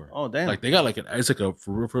liquor store? Oh damn! Like they got it's like a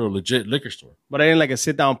for real legit liquor store. But it ain't like a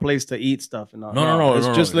sit down place to eat stuff and all. No. It's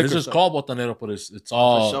just liquor. It's just called Botanero, but it's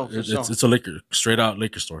all it's a liquor, straight out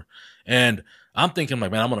liquor store. And I'm thinking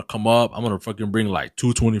like, man, I'm gonna come up. I'm gonna fucking bring like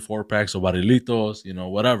 224 packs of barrilitos, you know,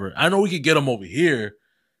 whatever. I know we could get them over here,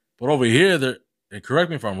 but over here and correct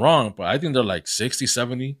me if I'm wrong, but I think they're like 60,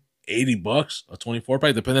 70, $80 a 24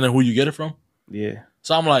 pack, depending on who you get it from. Yeah.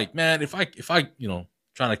 So I'm like, man, if I, you know,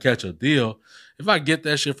 trying to catch a deal, if I get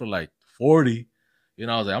that shit for like 40, you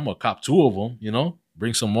know, I was like, I'm gonna cop 2 of them, you know,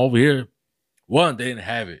 bring some over here. 1, they didn't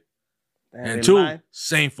have it. Damn, and 2,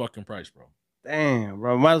 same fucking price, bro. Damn,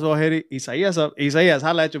 bro. Might as well hit it. Isaías,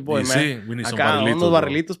 holla at your boy, man. Sí, we need some acá, barrilitos, unos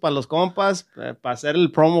barrilitos para los compas, para hacer el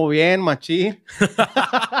promo bien, machín.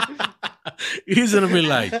 He's gonna be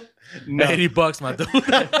like, $80, my dude.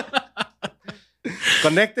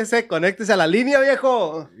 Conéctese a la línea,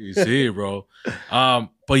 viejo. You see, bro.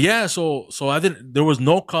 But yeah, so there was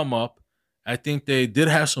no come up. I think they did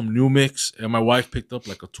have some new mix, and my wife picked up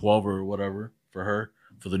like a 12 or whatever for her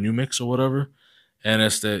for the new mix or whatever. And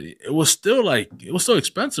it was still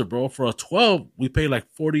expensive, bro. For a 12, we paid like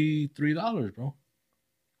 $43, bro.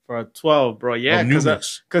 For a 12, bro. Yeah,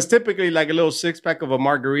 because typically like a little 6-pack of a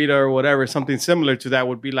margarita or whatever, something similar to that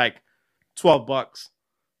would be like $12.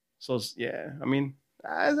 So yeah, I mean,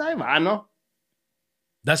 I know.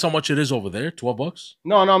 That's how much it is over there, $12.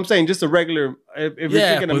 No, I'm saying just a regular. If you're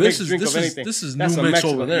thinking a mixed drink of anything, this is new mix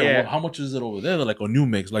over there. Yeah. Well, how much is it over there? They're like a new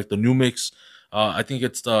mix, like the new mix. I think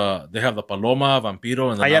it's they have the Paloma,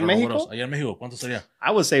 Vampiro, and the Allá en Mexico. Allá en Mexico, ¿cuánto sería?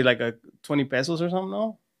 I would say like a 20 pesos or something.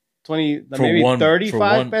 No, 20, maybe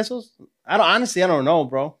 35 pesos. I don't know,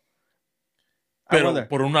 bro. Pero wonder.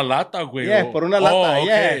 por una lata, güey. Yeah, por una lata, Oh,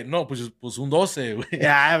 okay. yeah. No, pues un 12, güey.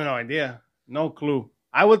 Yeah, I have no idea. No clue.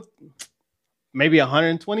 I would maybe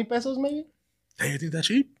 120 pesos, maybe. Hey, you think that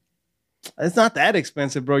cheap? It's not that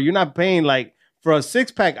expensive, bro. You're not paying like for a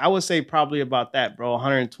 6-pack. I would say probably about that, bro.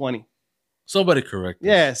 120. Somebody correct us.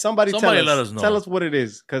 Yeah, somebody Somebody tell let us. us know. Tell us what it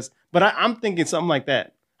is, but I'm thinking something like that.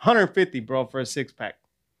 150, bro, for a 6-pack.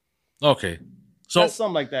 Okay. So That's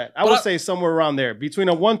something like that. I but would I- say somewhere around there, between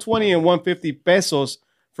a 120 and 150 pesos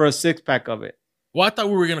for a 6-pack of it. well, I thought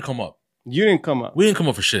we were gonna come up. You didn't come up. We didn't come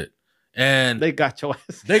up for shit. And They got your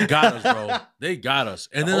ass. they got us, bro. They got us.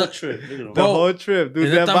 And The then whole trip. Look at him. The Bro, whole trip, dude.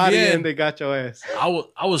 and then That body también- and they got your ass.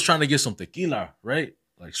 I was trying to get some tequila, right?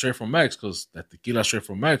 Like straight from Mex, because that tequila straight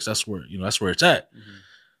from Mex, that's where it's at. Mhm.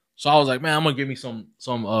 So I was like, man, I'm gonna give me some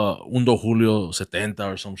Undo Julio 70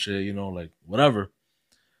 or some shit, like whatever.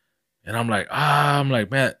 And I'm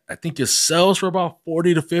like, man, I think it sells for about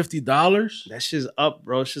 $40 to $50 That shit's up,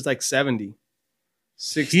 bro. It's just like 70.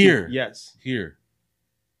 60. Here. Yes. here.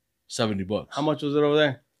 $70. How much was it over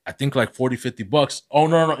there? I think like $40-$50. Oh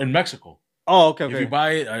no, in Mexico. Oh, okay, If okay. you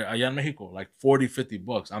buy it allá in Mexico, like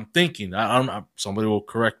 $40-$50. I'm thinking, I don't know, somebody will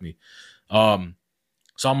correct me.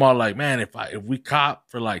 So I'm all like, man, if we cop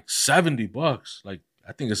for like $70, like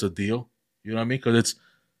I think it's a deal. You know what I mean? Because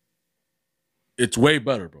it's way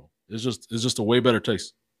better, bro. It's just a way better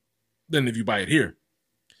taste than if you buy it here.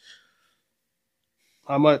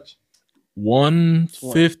 How much?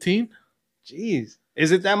 115? Jeez.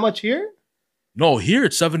 Is it that much here? No, here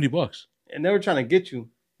it's $70. And they were trying to get you.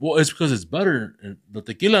 Well, it's because it's better. The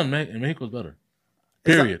tequila in Mexico is better.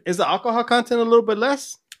 Period. Is the alcohol content a little bit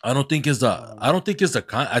less? I don't think it's the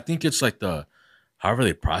I think it's like the however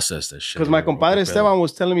they process that shit. Because my or compadre whatever. Esteban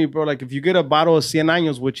was telling me, bro, like if you get a bottle of Cien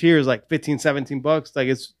Años, which here is like $15-$17, like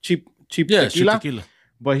it's cheap Yeah, it's tequila. tequila.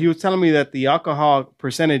 But he was telling me that the alcohol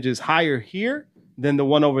percentage is higher here than the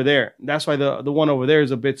one over there. That's why the one over there is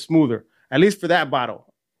a bit smoother. At least for that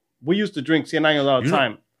bottle. We used to drink Cien Años all the You know-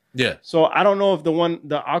 time. Yeah. So I don't know if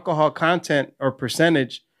the alcohol content or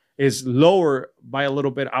percentage is lower by a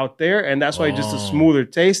little bit out there, and that's why it's just a Oh. smoother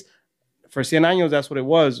taste. For Cien Años, that's what it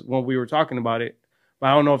was when we were talking about it. But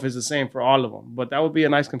I don't know if it's the same for all of them. But that would be a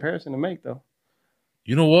nice comparison to make, though.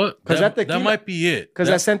 You know what? 'Cause that, that tequila- that might be it. Because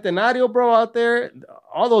That- at Centenario, bro, out there,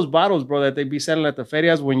 all those bottles, bro, that they be selling at the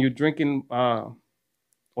ferias when you're drinking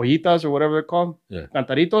ollitas or whatever they're called, Yeah.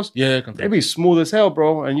 cantaritos, yeah, they be smooth as hell,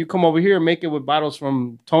 bro. And you come over here and make it with bottles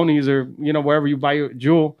from Tony's or, wherever you buy your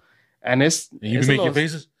Jewel. And it's and you it's be a making little-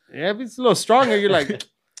 faces. Yeah, if it's a little stronger, you're like, it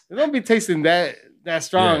don't be tasting that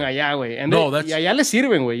strong Yeah. allá, güey. And No, they, that's- ya le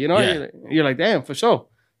sirven, güey. Yeah. You're like, damn, for sure.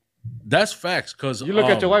 That's facts. Because You look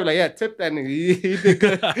at your wife like, yeah, tip that nigga. He did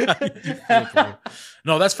good.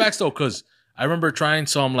 No, that's facts though. Because I remember trying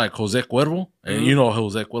some like Jose Cuervo, and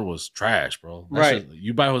Jose Cuervo was trash, bro. That Right. shit-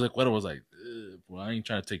 you buy Jose Cuervo, was like, well, I ain't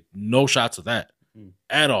trying to take no shots of that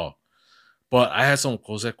at all. But I had some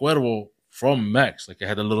Jose Cuervo from Mex, like it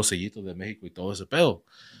had a little sellito de Mexico y todo ese pedo.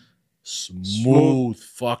 Smooth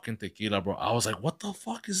fucking tequila, bro. I was like, what the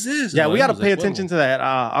fuck is this? Yeah, Like, we got to Jose pay Cuervo. attention to that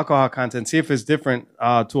alcohol content. See if it's different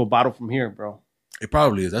to a bottle from here, bro. It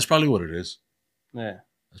probably is. That's probably what it is. Yeah.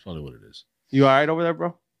 That's probably what it is. You all right over there,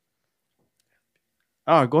 bro?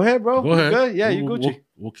 Oh, go ahead, bro. Go You ahead. good? Yeah, you We'll- Gucci.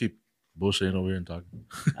 We'll keep bullshitting over here and talking.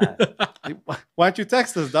 Why don't you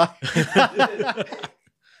text us, dog?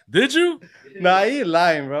 Did you? Nah, he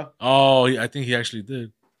lying, bro. Oh, I think he actually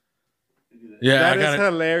did. Yeah, That I is gotta.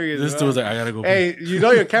 hilarious. This bro. dude's like, I gotta go. Hey, you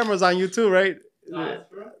know your camera's on you too, right?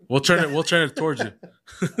 We'll turn it towards you.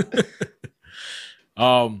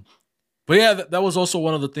 But yeah, that was also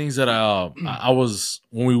one of the things that I was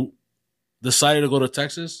when we decided to go to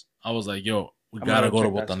Texas. I was like, yo, we I'm gotta gonna go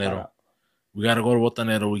to check that spot Botanero. out. We gotta go to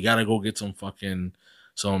Botanero. We gotta go get some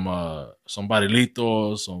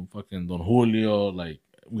barilitos, some fucking Don Julio. Like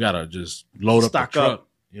we gotta just load Stock up the truck. up.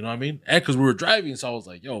 You know what I mean? And because we were driving, so I was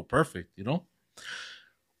like, yo, perfect.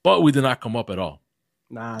 But we did not come up at all.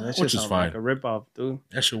 Nah, that Which shit is sounds fine. like a ripoff, dude.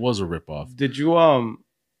 That shit was a ripoff. Did you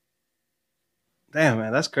Damn,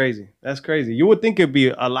 man, that's crazy. That's crazy. You would think it'd be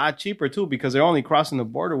a lot cheaper too because they're only crossing the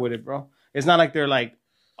border with it, bro. It's not like they're like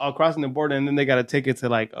all crossing the border and then they got to take it to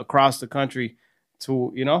like across the country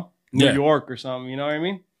to New Yeah. York or something. You know what I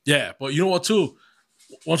mean? Yeah, but you know what too?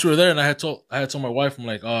 Once we were there, and I had told my wife, I'm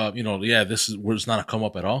like, yeah, we're just not a come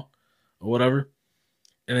up at all, or whatever.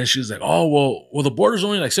 And then she's like, oh well, the border's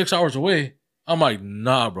only like 6 hours away. I'm like,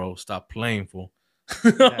 nah, bro, stop playing, fool.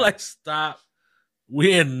 I'm like, stop.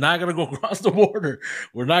 We are not gonna go across the border.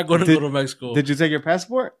 We're not gonna go to Mexico. Did you take your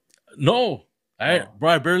passport? No, Oh. bro,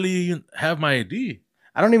 I barely even have my ID.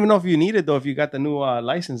 I don't even know if you need it though. If you got the new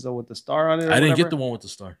license though with the star on it. Or I didn't whatever. get the one with the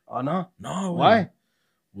star. Oh no. No, Why?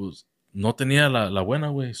 Was no tenía la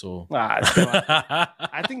buena way, so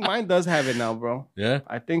I think mine does have it now, bro. yeah.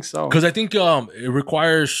 I think so. Because I think it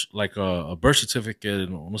requires like a birth certificate.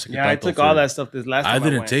 No sé qué Yeah, I tanto took for- all that stuff this last time. I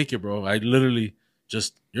didn't went. take it, bro. I literally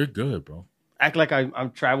just you're good, bro. Act like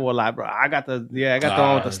I'm travel a lot, bro. I got the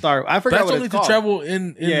one with the star. I forgot That's what only it's to called. travel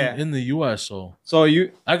in Yeah. in the U.S. So So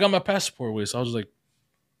you I got my passport with, so I was like,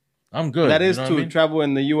 I'm good. that is you know to what I mean? travel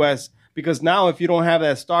in the U.S. because now if you don't have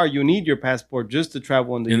that star, you need your passport just to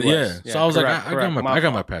travel in the U.S. Yeah. So I was correct, like, correct. I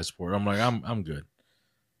got my passport. I'm like, I'm good.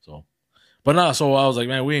 So, but no, so I was like,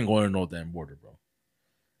 man, we ain't going to no damn border, bro.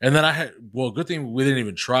 And then good thing we didn't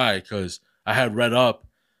even try because I had read up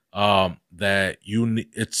that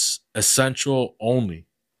it's essential only.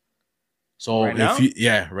 So Right now?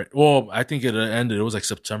 right. Well, I think it ended. It was like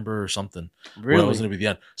September or something. Where it was going to be the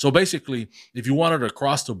end. So basically, if you wanted to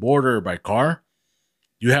cross the border by car,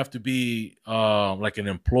 you have to be like an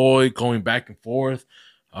employee going back and forth,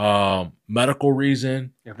 medical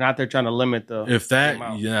reason. If not, they're trying to limit the. If the that,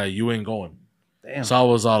 amount. yeah, you ain't going. Damn. So I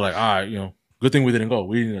was all like, all right, good thing we didn't go.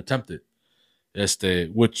 We didn't attempt it.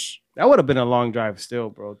 Which That would have been a long drive still,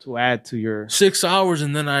 bro. To add to your 6 hours,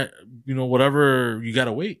 and then whatever you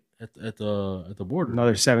gotta wait at the border.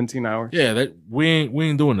 another 17 hours. Yeah, that we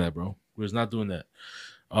ain't doing that, bro. We was not doing that.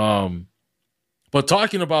 But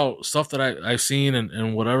talking about stuff that I've seen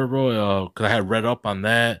and whatever, bro, because I had read up on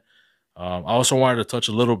that. I also wanted to touch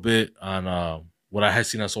a little bit on what I had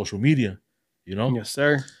seen on social media. Yes,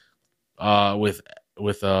 sir.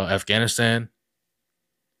 With Afghanistan.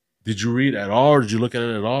 Did you read at all? Or did you look at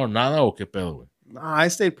it at all? Nada o qué pedo, güey? Nah, I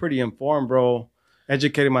stayed pretty informed, bro.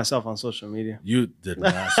 Educating myself on social media. You did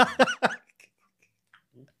not.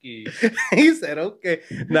 He said, okay.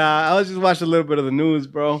 Nah, I was just watching a little bit of the news,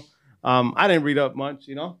 bro. I didn't read up much,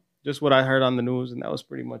 just what I heard on the news, and that was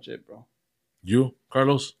pretty much it, bro. You,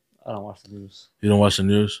 Carlos? I don't watch the news. You don't watch the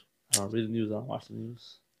news? I don't read the news. I don't watch the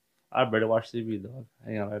news. I better watch TV, dog.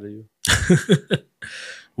 I ain't gonna lie to you.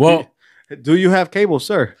 Well, Do you have cable,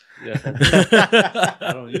 sir? Yeah,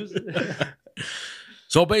 I don't use it.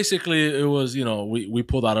 so basically, it was we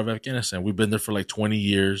pulled out of Afghanistan. We've been there for like 20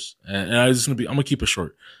 years, and I'm gonna keep it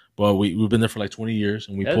short. But we've been there for like 20 years,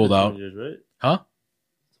 and we Yeah, pulled it's been out. 20 years, right? Huh?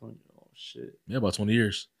 20, oh shit. Yeah, about 20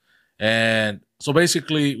 years. And so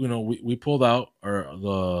basically, we pulled out, or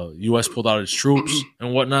the U.S. pulled out its troops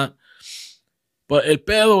and whatnot. But el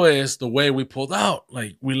pedo is the way we pulled out.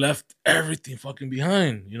 Like, we left everything fucking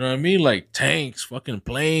behind. You know what I mean? Like tanks, fucking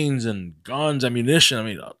planes, and guns, ammunition. I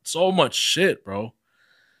mean, so much shit, bro.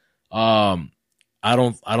 I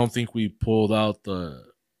don't think we pulled out the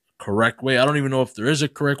correct way. I don't even know if there is a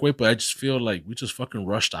correct way, but I just feel like we just fucking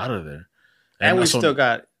rushed out of there. And we so- still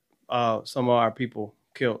got some of our people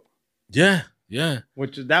killed, Yeah.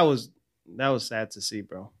 which that was sad to see,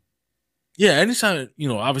 bro. Yeah, anytime,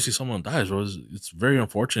 obviously someone dies, bro, it's very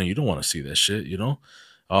unfortunate. You don't want to see that shit,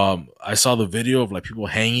 I saw the video of like people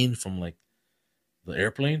hanging from like the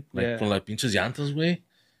airplane, like from like pinches llantas way.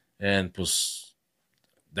 And pues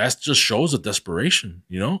that just shows the desperation,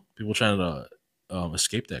 people trying to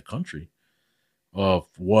escape that country of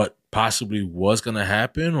what possibly was going to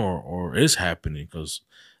happen or is happening. Because,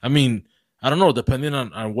 I mean, I don't know, depending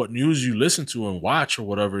on what news you listen to and watch or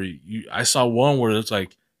whatever, I saw one where it's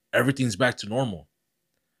like, everything's back to normal.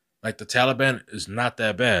 Like the Taliban is not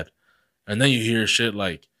that bad. And then you hear shit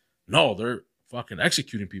like, no, they're fucking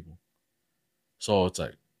executing people. So it's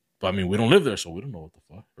like, but I mean, we don't live there, so we don't know what the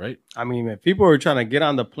fuck, right? I mean, if people were trying to get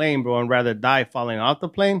on the plane, bro, and rather die falling off the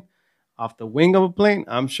plane, off the wing of a plane,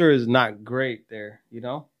 I'm sure it's not great there,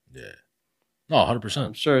 Yeah. No, 100%.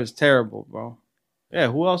 I'm sure it's terrible, bro.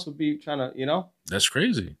 Yeah, who else would be trying to, That's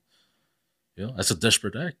crazy. That's a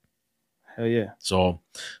desperate act. Hell yeah. So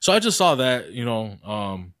I just saw that,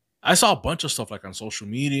 I saw a bunch of stuff like on social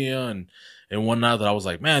media and whatnot that I was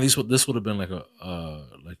like, man, this would have been like a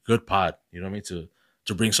good pod, you know what I mean,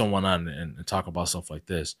 to bring someone on and talk about stuff like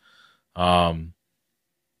this.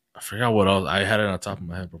 I forgot what else I had it on the top of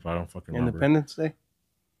my head, but I don't fucking remember. Independence Day.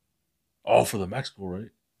 Oh, for the Mexico, right?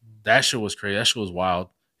 That shit was crazy. That shit was wild.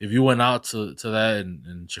 If you went out to that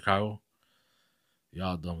in Chicago,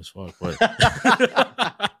 y'all dumb as fuck. But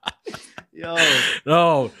Yo.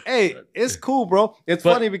 no, Hey, it's cool, bro. It's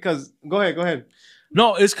funny because go ahead.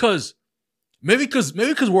 no, it's maybe because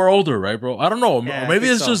we're older, right, bro? I don't know. Yeah, Or I maybe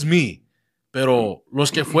think it's so. just me. Pero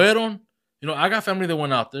los que fueron, I got family that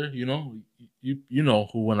went out there. You know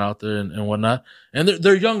who went out there and whatnot, and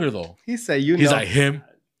they're younger though. He said, He's like him,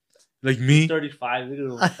 like me. 35.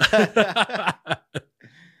 Look at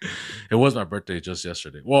him. It was my birthday just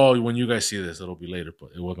yesterday. Well, when you guys see this, it'll be later,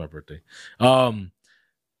 but it was my birthday.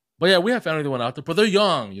 But yeah, we have family that went out there, but they're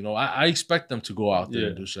young. You know, I expect them to go out there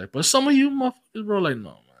and do shit. But some of you motherfuckers, bro, like, no,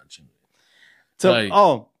 man. So,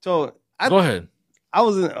 Like, go ahead. I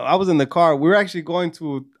was in the car. We were actually going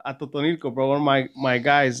to Totonilco, bro. One of my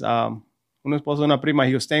guys, un esposo, una prima,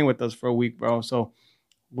 he was staying with us for a week, bro. So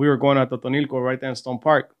we were going to Totonilco right there in Stone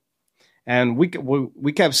Park, and we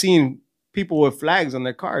kept seeing people with flags on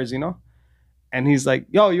their cars, you know. And he's like,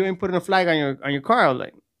 "Yo, you ain't putting a flag on your car?" I was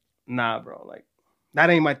like, "Nah, bro. Like, that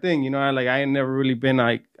ain't my thing, you know. I ain't never really been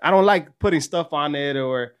like, I don't like putting stuff on it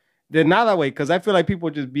or they're not that way because I feel like people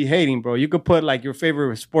just be hating, bro. You could put like your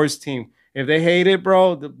favorite sports team. If they hate it,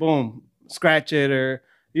 bro, boom, scratch it or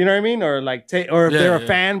you know what I mean, or like or if they're a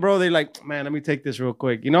fan, bro, they like, man, let me take this real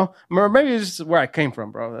quick, you know. Or maybe it's just where I came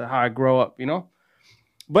from, bro, how I grow up, you know.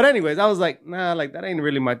 But anyways, I was like, nah, like that ain't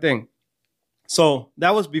really my thing. So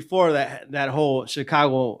that was before that whole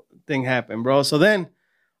Chicago thing happened, bro. So then,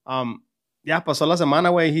 ya pasó la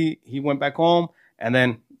semana, way he went back home, and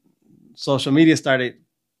then social media started,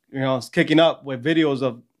 you know, kicking up with videos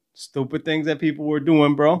of stupid things that people were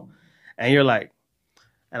doing, bro. And you're like,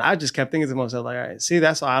 and I just kept thinking to myself, like, all right, see,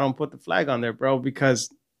 that's why I don't put the flag on there, bro,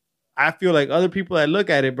 because I feel like other people that look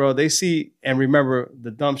at it, bro, they see and remember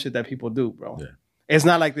the dumb shit that people do, bro. Yeah. It's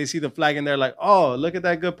not like they see the flag and they're like, oh, look at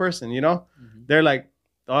that good person, you know? Mm-hmm. They're like,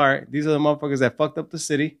 all right, these are the motherfuckers that fucked up the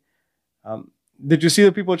city. Did you see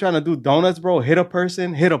the people trying to do donuts, bro? Hit a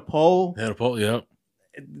person, hit a pole. Hit a pole, yep.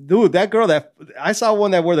 Dude, that girl I saw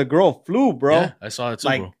one where the girl flew, bro. Yeah, I saw it too,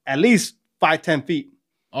 like, bro. At least 5-10 feet.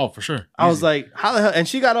 Oh, for sure. I was like, how the hell? And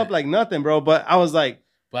she got up like nothing, bro. But I was like,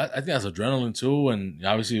 but I think that's adrenaline too, and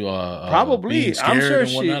obviously, probably. I'm sure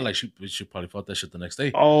and whatnot. Like she probably felt that shit the next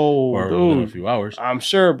day. Oh, or dude, within a few hours. I'm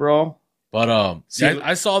sure, bro. But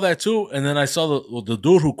I saw that too, and then I saw the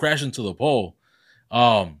dude who crashed into the pole.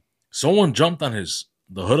 Someone jumped on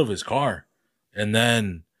the hood of his car, and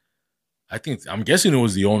then I'm guessing it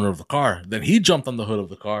was the owner of the car. Then he jumped on the hood of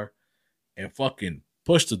the car and fucking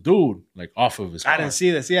pushed the dude like off of his car. I didn't see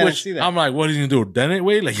this. Yeah, I didn't see that. I'm like, what are you gonna do? Then it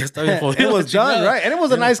wait, like it was done, right? And it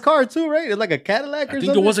was a nice car too, right? It was like a Cadillac or something.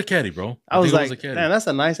 I think it was a caddy, bro. I was like, man, that's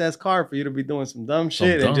a nice ass car for you to be doing some dumb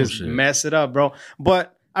shit and just mess it up, bro.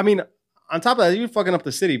 But I mean, on top of that, you're fucking up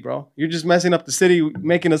the city, bro. You're just messing up the city,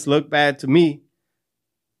 making us look bad to me.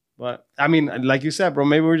 But I mean, like you said, bro,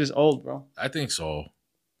 maybe we're just old, bro. I think so.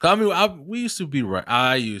 I mean, we used to be right.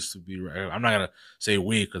 I used to be right. I'm not gonna say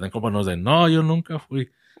we, because then compa knows that. No, yo nunca fui.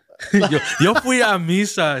 yo fui a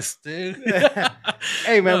misa, still.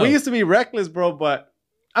 Hey, man, we used to be reckless, bro. But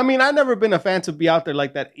I mean, I've never been a fan to be out there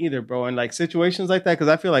like that either, bro. And like situations like that, because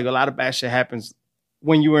I feel like a lot of bad shit happens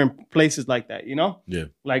when you were in places like that, you know? Yeah.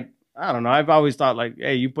 Like, I don't know. I've always thought like,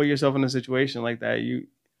 hey, you put yourself in a situation like that,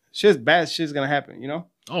 bad shit's gonna happen, you know?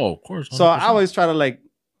 Oh, of course. 100%. So I always try to like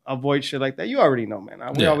avoid shit like that. You already know, man.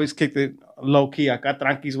 We always kicked it low key, acá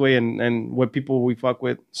tranquis way, and with people we fuck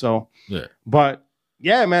with. So, yeah. But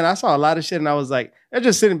yeah, man, I saw a lot of shit, and I was like, I'm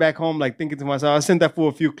just sitting back home, like thinking to myself. I sent that fool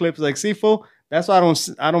a few clips, like, see, fool, that's why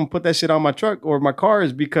I don't put that shit on my truck or my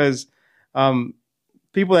cars because,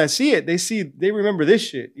 people that see it, they remember this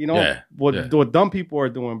shit, you know, what dumb people are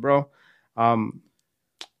doing, bro.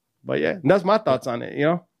 But yeah, that's my thoughts on it, you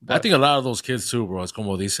know. But I think a lot of those kids too, bro. It's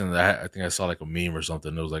como dicen that. I think I saw like a meme or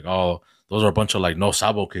something. It was like, oh, those are a bunch of like no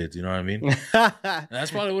sabo kids. You know what I mean? That's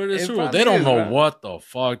probably what it is too. They don't know what the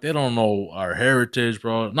fuck. They don't know our heritage,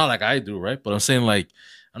 bro. Not like I do, right? But I'm saying like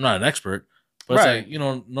I'm not an expert. But it's like, you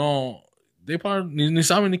know, no, they probably ni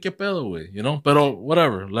saben ni qué pedo, güey. You know, but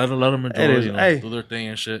whatever. Let them enjoy. You know, do their thing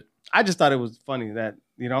and shit. I just thought it was funny that,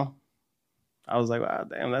 you know. I was like, wow,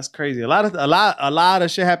 damn, that's crazy. A lot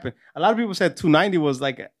of shit happened. A lot of people said 290 was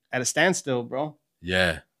like at a standstill, bro.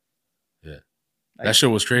 Yeah. Like, that shit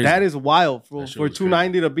was crazy. That is wild for 290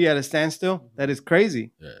 crazy to be at a standstill. That is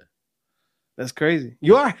crazy. Yeah. That's crazy.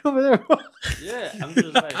 You all right over there, bro? Yeah, I'm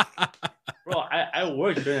just like, bro, I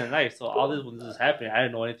worked during the night, so all this when this is happening, I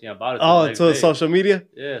didn't know anything about it. Oh, so social media?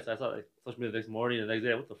 Yes, I saw like social media the next morning, the next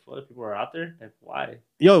day. What the fuck? People are out there? Like, why?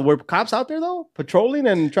 Yo, were cops out there though, patrolling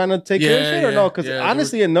and trying to take care of shit, or no? Because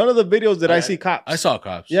honestly, in none of the videos did I see cops. I saw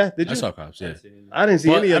cops. Yeah, did you? I saw cops. Yeah, I didn't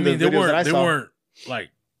see any of the videos that I saw. They weren't like,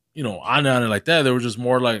 you know, on it like that. They were just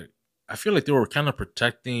more like, I feel like they were kind of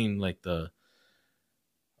protecting like the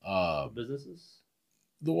businesses,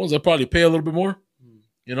 the ones that probably pay a little bit more.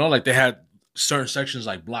 You know, like they had certain sections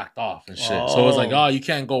like blocked off and shit. So it's like, oh, you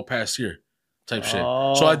can't go past here, type shit.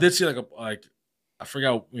 So I did see like I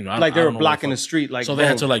forgot, you know, like they were blocking the street, like so they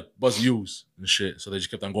had to like buzz U's and shit. So they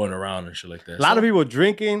just kept on going around and shit like that. A lot of people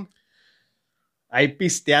drinking. ahí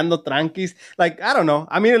pisteando tranquis. Like, I don't know.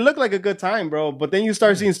 I mean, it looked like a good time, bro. But then you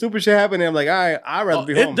start seeing stupid shit happening. I'm like, all right, I'd rather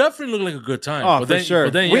be home. It definitely looked like a good time. Oh, but for then, sure.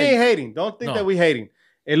 But then, we ain't hating. Don't think that we hating.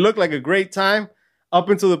 It looked like a great time up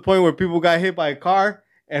until the point where people got hit by a car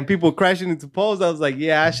and people crashing into poles. I was like,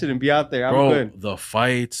 yeah, I shouldn't be out there. I'm good. The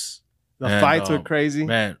fights. The fights were crazy.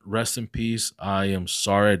 Man, rest in peace. I am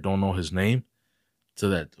sorry I don't know his name. To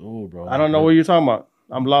that dude, bro. I don't know what you're talking about.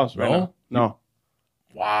 I'm lost right now. No.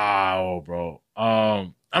 Wow, bro.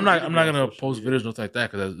 I'm not gonna post videos nothing like that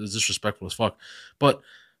because it's disrespectful as fuck. But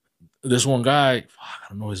this one guy, I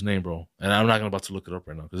don't know his name, bro, and I'm not about to look it up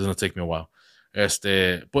right now because it's gonna take me a while.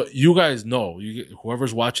 But you guys know,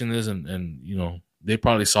 whoever's watching this, and you know, they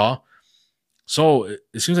probably saw. So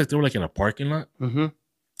it seems like they were like in a parking lot, mm-hmm.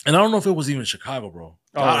 and I don't know if it was even Chicago, bro.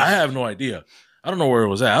 Oh, I have no idea. I don't know where it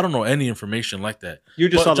was at. I don't know any information like that. You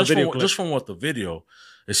just saw the video clip. Just from what the video,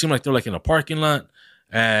 it seemed like they're like in a parking lot,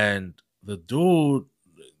 and the dude,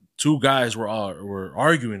 two guys were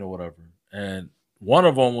arguing or whatever, and one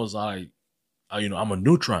of them was like, I'm a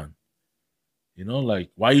neutron. You know, like,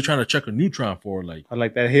 why are you trying to check a neutron for? Like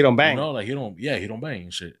that he don't bang. You know, like he don't bang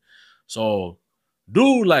and shit. So,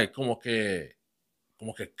 dude, like, como que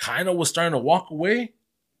kind of was starting to walk away.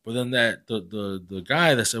 But then the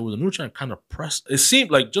guy that said it was a neutron kind of pressed. It seemed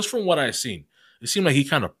like, just from what I seen, it seemed like he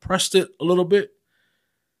kind of pressed it a little bit.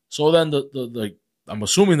 So then I'm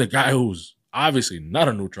assuming the guy who's obviously not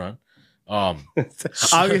a neutron,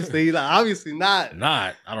 obviously not.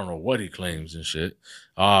 I don't know what he claims and shit.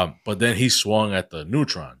 But then he swung at the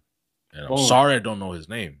neutron, and I'm sorry I don't know his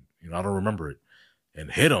name. You know, I don't remember it,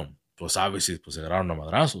 and hit him. Pues obviously, pues se agarraron a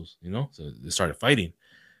madrazos. You know, so they started fighting.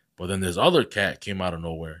 But then this other cat came out of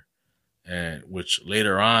nowhere, and which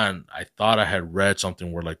later on I thought I had read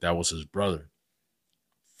something where like that was his brother,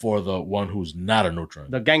 for the one who's not a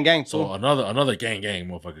neutron. The gang. So another gang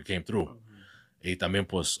motherfucker came through. Y también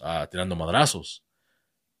pues tirando madrazos.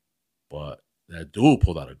 But that dude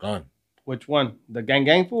pulled out a gun. Which one? The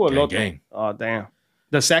gang fool or gang? Oh damn.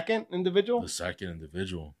 The second individual? The second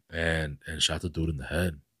individual, and shot the dude in the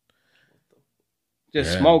head.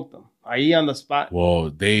 Just smoked him. Ahí on the spot. Well,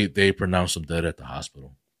 they pronounced him dead at the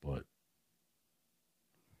hospital, but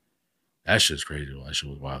that shit's crazy. That shit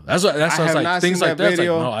was wild. That's like things like that. Like,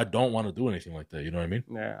 no, I don't want to do anything like that. You know what I mean?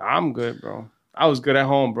 Yeah, I'm good, bro. I was good at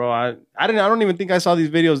home, bro. I don't even think I saw these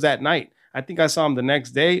videos that night. I think I saw them the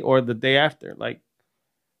next day or the day after. Like,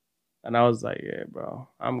 and I was like, yeah, bro,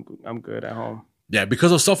 I'm good at home. Yeah,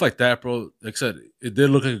 because of stuff like that, bro. Like I said, it did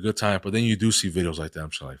look like a good time, but then you do see videos like that. I'm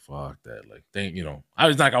just like, fuck that. Like, I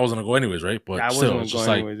was like, I wasn't gonna go anyways, right? But still, it's just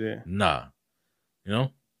like, nah. You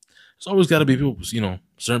know, it's always got to be people,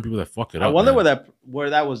 certain people that fuck it up. I wonder where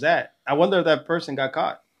that was at. I wonder if that person got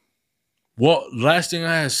caught. Well, last thing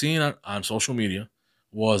I had seen on social media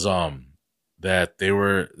was that they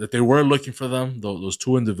were looking for them, those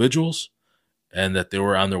two individuals, and that they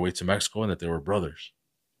were on their way to Mexico, and that they were brothers.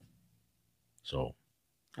 So,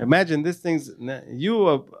 imagine this thing's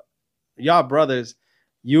y'all brothers.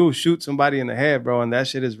 You shoot somebody in the head, bro, and that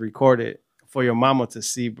shit is recorded for your mama to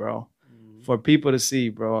see, bro, for people to see,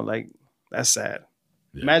 bro. Like, that's sad.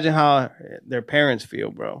 Yeah. Imagine how their parents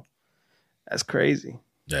feel, bro. That's crazy.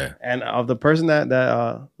 Yeah, and of the person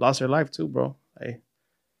that lost her life too, bro. Hey,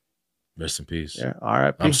 rest in peace. Yeah,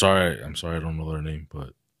 R.I.P. I'm sorry, I don't know their name,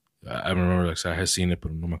 but I remember, like I had seen it,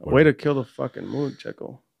 but no matter. Way to kill the fucking mood,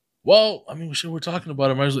 Checo. Well, I mean, shit, we're talking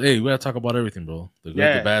about it. We gotta talk about everything, bro. The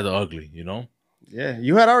good, the bad, the ugly. You know. Yeah,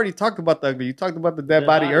 you had already talked about the ugly. You talked about the dead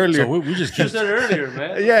body earlier. So we just said earlier,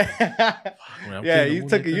 man. Yeah, yeah.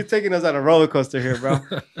 You're taking us on a roller coaster here, bro.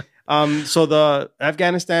 So the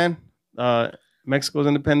Afghanistan, Mexico's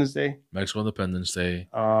Independence Day. I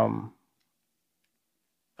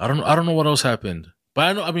don't know what else happened, but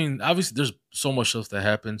I know. I mean, obviously, there's so much stuff that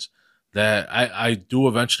happens that I do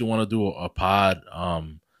eventually want to do a pod.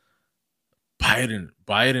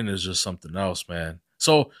 Biden is just something else, man.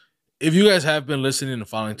 So if you guys have been listening and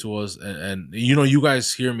following to us, and you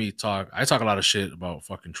guys hear me talk, I talk a lot of shit about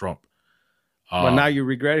fucking Trump. But now you're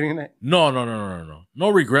regretting it? No. No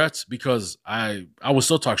regrets, because I will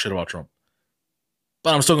still talk shit about Trump.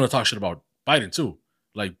 But I'm still going to talk shit about Biden too.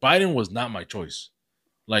 Like, Biden was not my choice.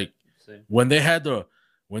 Like, when they had the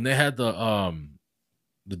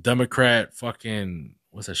Democrat fucking,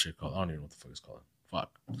 what's that shit called? I don't even know what the fuck it's called.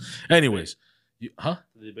 Fuck. Anyways, The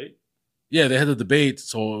debate? Yeah, they had the debate.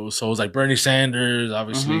 So it was like Bernie Sanders,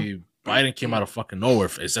 obviously. Biden came out of fucking nowhere.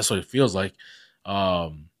 That's what it feels like.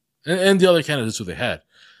 And the other candidates who they had.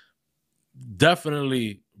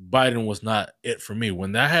 Definitely, Biden was not it for me.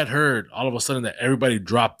 When I had heard all of a sudden that everybody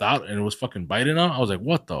dropped out and it was fucking Biden out, I was like,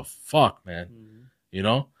 what the fuck, man? You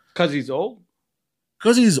know? Because he's old?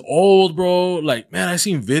 Because he's old, bro. Like, man, I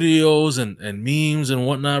seen videos and memes and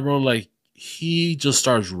whatnot, bro. Like, he just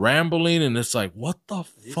starts rambling, and it's like, what the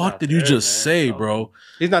He's fuck not did you there, just man. say, No. bro?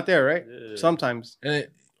 He's not there, right? Yeah. Sometimes And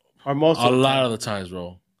or most a of the lot time. of the times,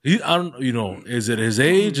 bro. I don't, is it his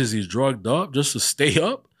age? Is he drugged up just to stay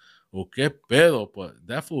up? Okay, pedo. But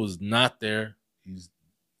that fool is not there.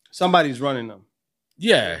 Somebody's running them.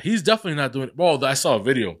 Yeah, he's definitely not doing it. Bro, I saw a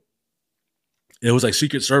video. It was like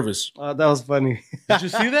Secret Service. That was funny. Did you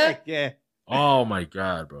see that? Yeah. Oh my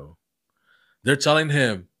god, bro! They're telling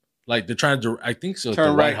him like they're trying to. I think so. Turn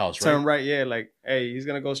the right. White House, right? Turn right. Yeah. Like, hey, he's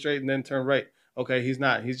gonna go straight and then turn right. Okay, he's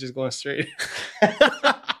not. He's just going straight.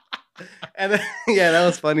 And then, yeah, that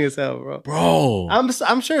was funny as hell, bro. Bro.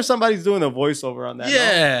 I'm sure somebody's doing a voiceover on that. no?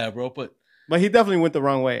 Yeah, bro. But But he definitely went the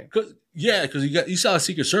wrong way. because you saw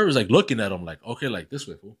Secret Service like looking at him like, okay, like this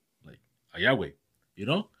way, fool, like allá way, you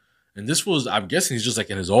know. And this was, I'm guessing he's just like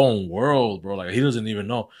in his own world, bro. Like he doesn't even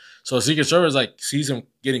know. So Secret Service like sees him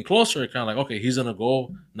getting closer, kind of like, okay, he's gonna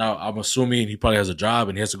go now. I'm assuming he probably has a job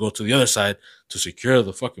and he has to go to the other side to secure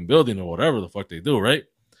the fucking building or whatever the fuck they do, right?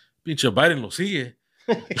 Pinche Biden lo sigue.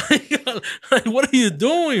 Like, what are you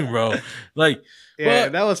doing, bro? Like, Yeah,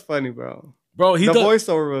 but- that was funny, bro. bro, he The does.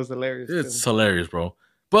 voiceover was hilarious. It's too. hilarious, bro.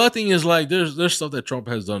 But the thing is, like, there's stuff that Trump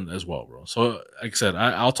has done as well, bro. So, like I said,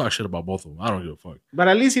 I'll talk shit about both of them. I don't give a fuck. But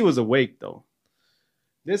at least he was awake, though.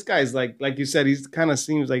 This guy's like you said, he's kind of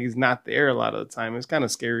seems like he's not there a lot of the time. It's kind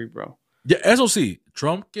of scary, bro. Yeah, SOC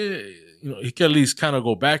Trump, he can at least kind of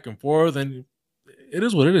go back and forth, and it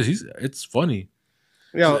is what it is. It's funny,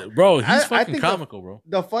 bro. He's I fucking think comical, bro.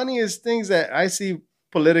 The funniest things that I see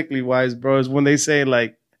politically wise, bro, is when they say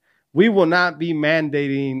like, we will not be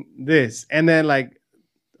mandating this. And then like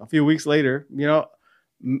a few weeks later,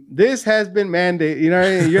 this has been mandated. You know what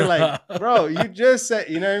I mean? You're like, bro, you just said,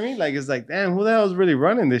 you know what I mean? Like, it's like, damn, who the hell is really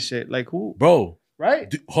running this shit? Like who? Bro,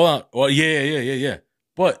 Right? hold on. Well, yeah.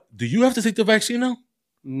 But do you have to take the vaccine now?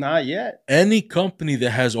 Not yet. Any company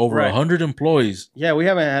that has over Right. 100 employees, Yeah, we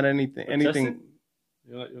haven't had anything. Testing?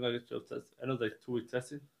 You're not get your test. I know it's like 2 week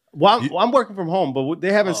testing. Well, I'm working from home, but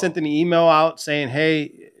they haven't Oh. sent any email out saying,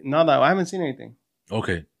 hey, no, I haven't seen anything.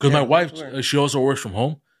 okay. Because Yeah, my wife, that's weird. she also works from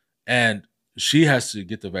home, and she has to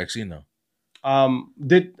get the vaccine now.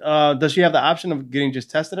 Does she have the option of getting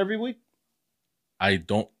just tested every week? I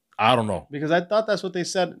don't know. Because I thought that's what they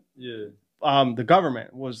said. Yeah. The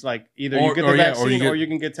government was like either Or- you get or the yeah, vaccine or or you you,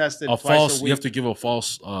 get can get tested A twice false. a week. You have to give a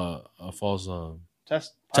false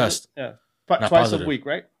test. test. Yeah, Not twice positive. a week,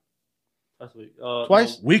 right? Last week.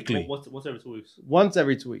 Twice? No, Weekly. Once every 2 weeks. Once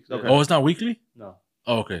every 2 weeks. Okay. Oh, it's not weekly. No.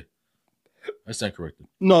 Oh, okay. I stand corrected.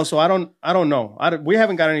 No, so I don't know. We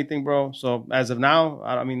haven't got anything, bro. So as of now,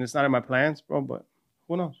 I mean, it's not in my plans, bro. But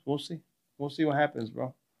who knows? We'll see. We'll see what happens,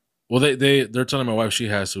 bro. Well, they're telling my wife she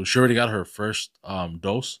has to. She already got her first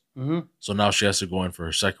dose, Mm-hmm. so now she has to go in for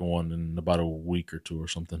her second one in about a week or two or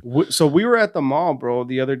something. So we were at the mall, bro,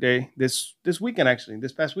 the other day. This weekend, actually,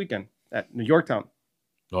 this past weekend at Yorktown.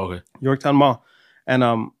 Okay. Yorktown Mall, and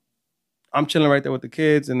I'm chilling right there with the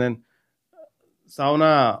kids, and then saw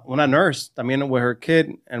una nurse también with her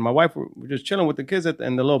kid, and my wife were just chilling with the kids in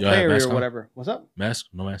the little Yeah, play area mask or on? whatever. What's up? Mask?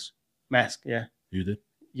 No mask? Mask, yeah, You did?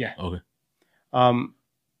 yeah. Okay.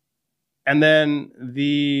 And then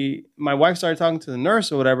my wife started talking to the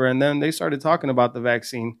nurse or whatever, and then they started talking about the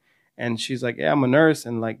vaccine, and she's like, "Yeah, I'm a nurse,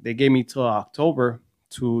 and like they gave me till October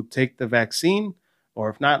to take the vaccine, or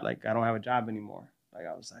if not, like I don't have a job anymore." Like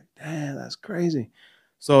I was like, "Damn, that's crazy."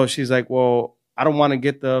 So she's like, "Well, I don't want to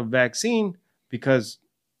get the vaccine because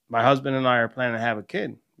my husband and I are planning to have a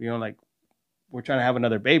kid. Like we're trying to have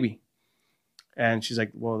another baby." And she's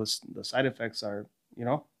like, "Well, the side effects are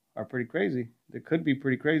pretty crazy. They could be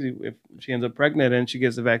pretty crazy if she ends up pregnant and she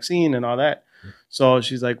gets the vaccine and all that." So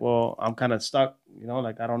she's like, "Well, I'm kind of stuck,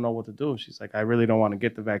 like I don't know what to do." She's like, "I really don't want to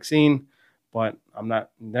get the vaccine, but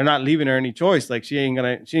they're not leaving her any choice. Like she ain't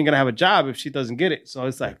gonna have a job if she doesn't get it." So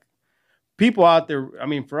it's like people out there, I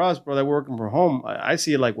mean, for us, bro, that we're working from home, I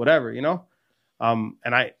see it like whatever,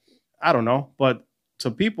 and I don't know, but to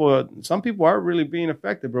people, some people are really being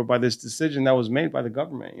affected, bro, by this decision that was made by the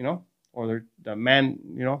government, or they're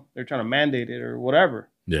trying to mandate it or whatever.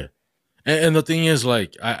 Yeah. And the thing is,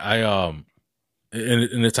 like, and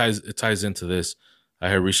it ties into this. I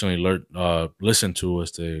had recently listened to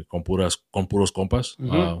Con Puros Compas.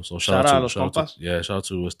 Mhm. So Shout out a los shout out compas. shout out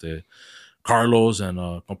to Carlos and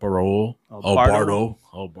Compa Raul. Bardo.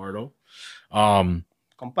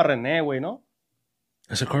 Compa René, güey, ¿no?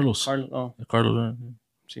 Ese Carlos. Carlos.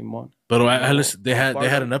 Simón. But I listened, they had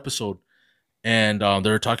Bardo. an episode, and they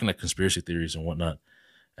were talking like conspiracy theories and whatnot,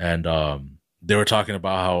 and they were talking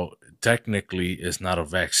about how technically it's not a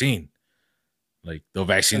vaccine, like the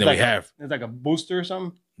vaccine It's that like we have. It's like a booster or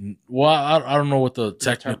something. Well, I don't know what the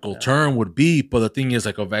technical term would be, but the thing is,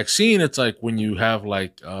 like a vaccine, it's like when you have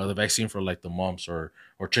like the vaccine for like the mumps or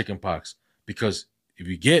chicken pox, because if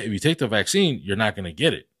you take the vaccine, you're not gonna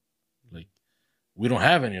get it. Like we don't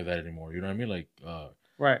have any of that anymore. You know what I mean? Like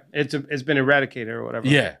right, it's been eradicated or whatever.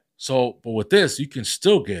 Yeah. So, but with this, you can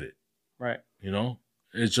still get it. Right. You know,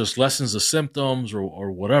 it just lessens the symptoms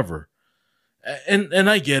or whatever. And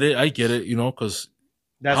I get it. You know, because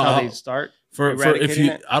that's how they start. For if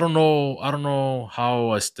you, I don't know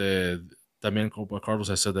how también como Carlos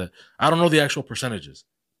has said that. I don't know the actual percentages,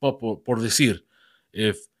 but por decir,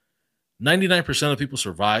 if 99% of people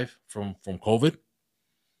survive from COVID,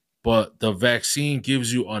 but the vaccine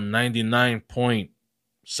gives you a 99.7,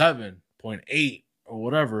 0.8 or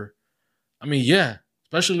whatever. I mean, yeah,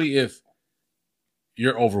 especially if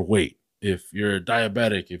you're overweight, if you're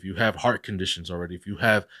diabetic, if you have heart conditions already, if you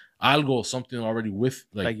have something already with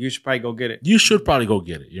like you should probably go get it. You should probably go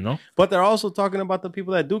get it, you know? But they're also talking about the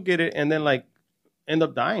people that do get it and then like end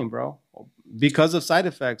up dying, bro, because of side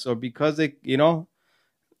effects or because they, you know,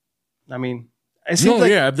 I mean, it seems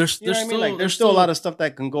there's still a lot of stuff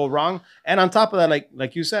that can go wrong. And on top of that,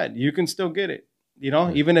 like you said, you can still get it, you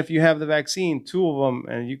know, even if you have the vaccine, 2 of them,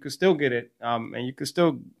 and you can still get it, and you can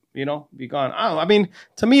still, you know, be gone. I mean,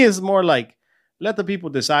 to me, it's more like let the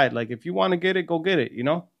people decide. Like, if you want to get it, go get it, you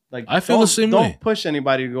know? Like, I feel the same way. Don't push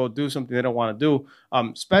anybody to go do something they don't want to do,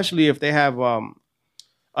 especially if they have a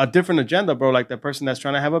different agenda, bro, like the person that's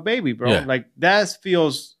trying to have a baby, bro. Yeah. Like, that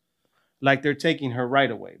feels like they're taking her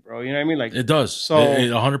right away, bro. You know what I mean? Like, it does. So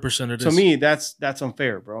 100% it is. To me, that's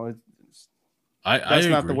unfair, bro. That's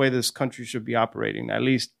not agree. the way this country should be operating. At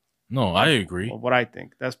least, no, I agree. What I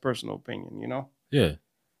think. That's personal opinion, you know? Yeah.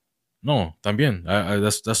 No, también.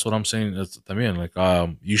 That's what I'm saying. También, like,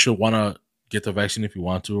 you should want to get the vaccine if you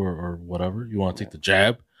want to, or whatever. You want to take the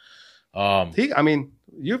jab. I mean,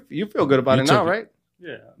 you feel good about it now, right?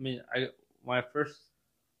 Yeah. I mean, when I first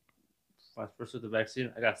took the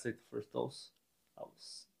vaccine, I got sick the first dose. I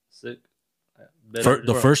was sick.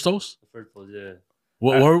 The first dose? The first dose, yeah.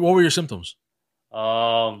 What were your symptoms?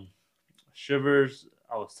 Shivers.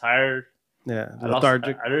 I was tired. Yeah,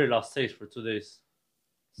 lethargic. I really lost taste for 2 days.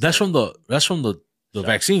 That's from the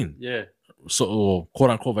vaccine. Yeah. So quote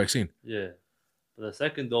unquote vaccine. Yeah. But the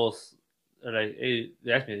second dose, like, hey,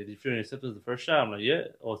 they asked me, did you feel any symptoms the first shot? I'm like, yeah.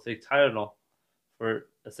 Oh, take Tylenol. For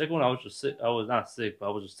the second one, I was just sick. I was not sick, but I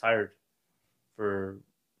was just tired for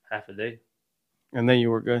half a day. And then you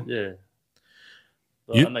were good. Yeah.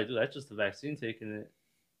 But I'm like, dude, that's just the vaccine taking it.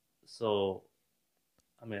 So,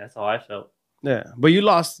 I mean, that's how I felt. Yeah, but you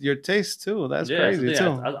lost your taste too. That's crazy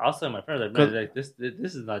too. I was telling my friends, like, man, like, this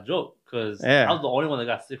is not a joke, because I was the only one that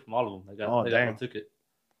got sick from all of them. They took it.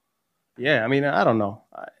 Yeah, I mean, I don't know.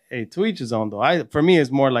 Hey, to each his own though. For me,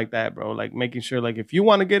 it's more like that, bro. Like making sure, like, if you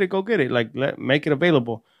want to get it, go get it. Like, make it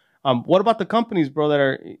available. What about the companies, bro, that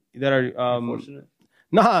are unfortunate?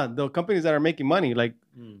 Nah, the companies that are making money. Like,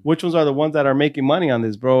 which ones are the ones that are making money on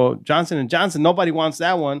this, bro? Johnson & Johnson. Nobody wants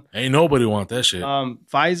that one. Ain't nobody want that shit.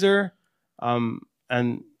 Pfizer.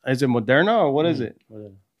 And is it Moderna or what is it?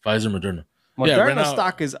 Pfizer, Moderna. Moderna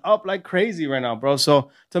stock is up like crazy right now, bro.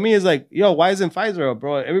 So to me, it's like, yo, why isn't Pfizer up,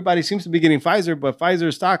 bro? Everybody seems to be getting Pfizer, but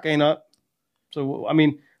Pfizer's stock ain't up. So, I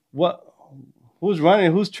mean, who's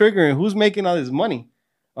running? Who's triggering? Who's making all this money?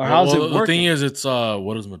 Or how's it working? The thing is, it's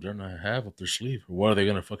what does Moderna have up their sleeve? Or what are they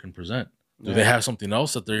going to fucking present? Do they have something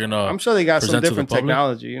else that they're going to I'm sure they got some different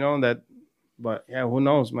technology, you know, but yeah, who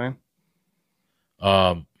knows, man?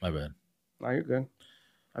 My bad. No, you're good.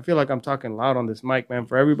 I feel like I'm talking loud on this mic, man.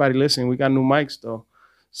 For everybody listening, we got new mics though,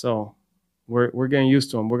 so we're getting used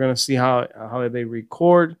to them. We're gonna see how they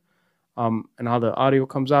record, and how the audio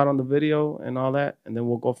comes out on the video and all that, and then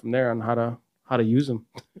we'll go from there on how to use them.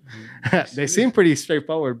 They seem pretty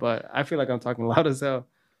straightforward, but I feel like I'm talking loud as hell.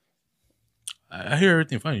 I hear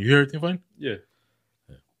everything fine. You hear everything fine? Yeah.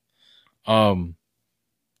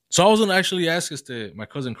 So I was gonna actually ask my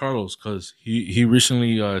cousin Carlos, because he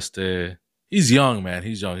recently he's young, man.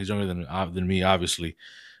 He's young. He's younger than me, obviously.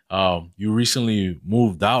 You recently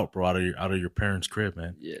moved out, bro, out of your parents' crib,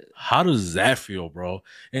 man. Yeah. How does that feel, bro?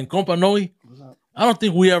 And compa Noe, I don't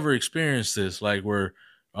think we ever experienced this, like where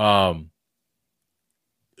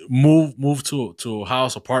move to a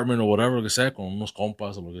house, apartment, or whatever, lo que sea, con unos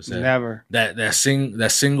compas or lo que sea. Never. That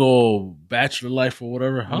single bachelor life or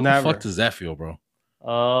whatever. How the fuck does that feel, bro?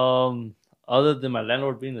 Other than my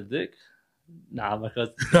landlord being a dick, nah, my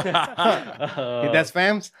cousin. That's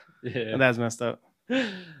fams. Yeah, that's messed up.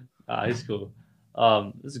 Nah, he's cool.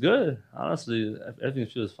 It's good. Honestly, everything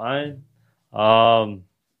feels fine. Whole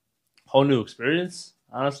new experience.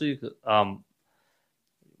 Honestly,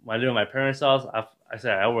 when I live at my parents' house, I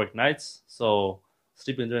said I work nights, so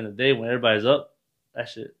sleeping during the day when everybody's up, that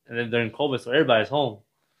shit. And then during COVID, so everybody's home.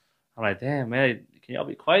 I'm like, damn, man, can y'all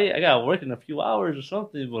be quiet? I gotta work in a few hours or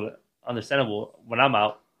something. But understandable when I'm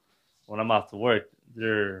out to work,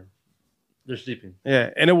 they're sleeping. Yeah,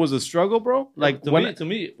 and it was a struggle, bro. Like to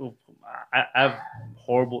me, I have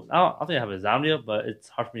horrible. I don't think I have insomnia, but it's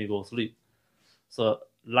hard for me to go to sleep. So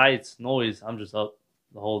lights, noise, I'm just up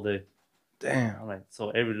the whole day. damn. I'm like, so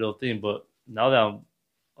every little thing. But now that I'm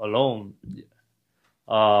alone,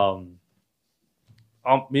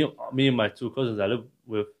 me and my two cousins I live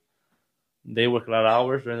with, they work a lot of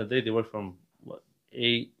hours during the day. They work from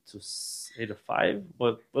 8 to 5,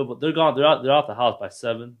 but they're gone. They're out the house by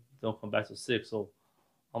 7. They don't come back till 6. So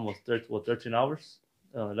almost 13 hours,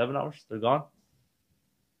 11 hours. They're gone,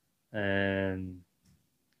 and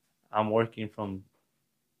I'm working from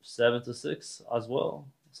 7 to 6 as well.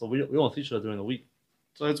 So we don't see each other during the week.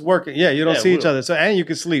 So it's working. Yeah, you don't see each other. So and you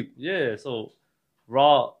can sleep. Yeah. So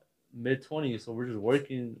raw mid-20s. So we're just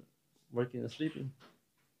working and sleeping.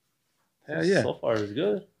 Hell yeah. So far it's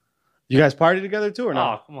good. You guys party togetger too or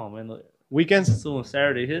not? Oh, come on, man. Look, Weekends? soon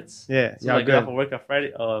Saturday hits. Yeah, So y'all I get off good. of work on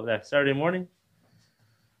Friday, that Saturday morning.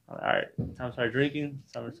 I'm like, all right, time to start drinking.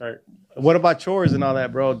 Time to start. What about chores and all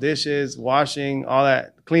that, bro? Dishes, washing, all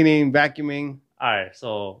that, cleaning, vacuuming. All right,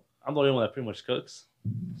 so I'm the only one that pretty much cooks.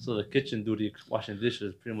 So the kitchen duty, washing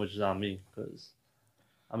dishes, pretty much is on me because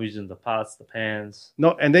I'm using the pots, the pans.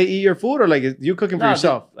 No, and they eat your food or like you cooking for Nah,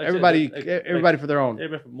 yourself? like- everybody, like- everybody for their own.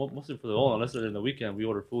 Everybody, mostly for the own. Unless they're in the weekend, we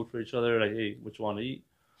order food for each other. Like, hey, what you want to eat?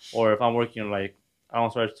 Or if I'm working, like I don't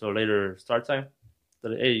start till later start time. So,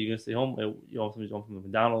 like, hey, you gonna stay home? You want something from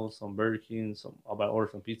McDonald's, some Burger King, I'll order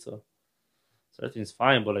some pizza. So everything's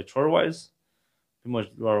fine. But like chore wise, pretty much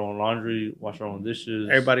do our own laundry, wash our own dishes.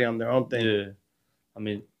 Everybody on their own thing. Yeah, I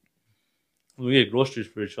mean, when we get groceries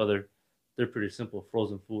for each other, they're pretty simple,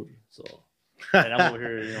 frozen food. So, and I'm over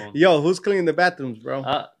here, Yo, who's cleaning the bathrooms, bro?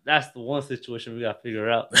 That's the one situation we got to figure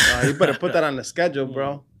out. You better put that on the schedule,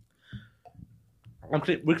 bro. We're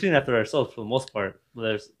cleaning after ourselves for the most part. But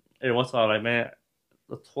there's every once in a while, like, man,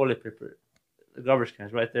 the toilet paper, the garbage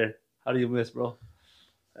can's right there. How do you miss, bro?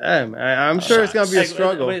 Hey, man, I'm sure it's gonna be a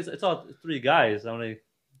struggle. I mean, it's all 3 guys. I mean,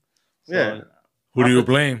 so, Yeah. Who do you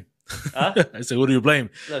blame? Huh? I said, who do you blame?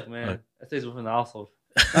 Look, man, it stays within the household.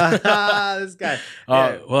 This guy.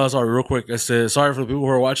 Yeah. Well, sorry, real quick. I said sorry for the people who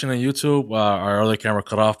are watching on YouTube. Our other camera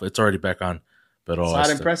cut off. It's already back on. But So I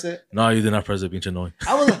didn't press it. No, you did not press it, pinche no.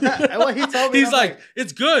 I was. What he told me. He's I'm like,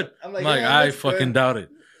 it's good. I'm I'm like, like, yeah, I that's fucking good. doubt it.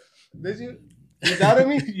 Did you? You doubted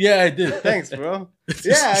me? Yeah, I did. Thanks, bro.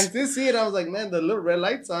 Yeah, I did see it. I was like, man, the little red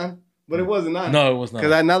light's on, but it wasn't on. No, it was not.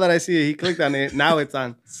 Because now that I see it, he clicked on it. Now it's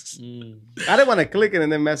on. I didn't want to click it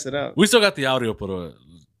and then mess it up. We still got the audio, but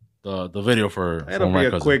the video for It'll my be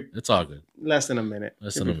a cousin. quick- It's all good. Less than a minute.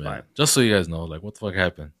 Less It'll than a be minute. fine. Just so you guys know, like, what the fuck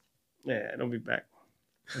happened? Yeah, it'll be back.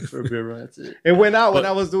 For a beer run, that's it. It went out when But-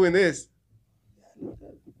 I was doing this.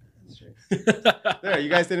 There, you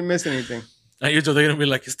guys didn't miss anything. And you're gonna be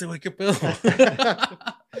like, este güey, qué pedo?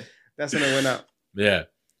 That's when it went out. Yeah.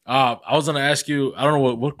 I was gonna ask you. I don't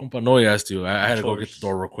know what compa Noe asked you. I had to go get Chores. the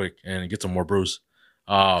door real quick and get some more brews.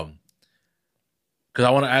 Because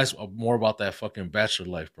I want to ask more about that fucking bachelor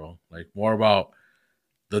life, bro. Like more about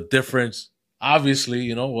the difference. Obviously,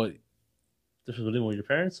 you know what? Just living with your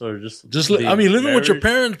parents, or just I mean, living with your married?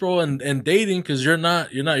 parents, bro, and dating because you're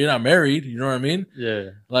not married. You know what I mean?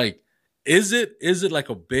 Yeah. Like, is it like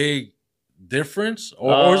a big difference,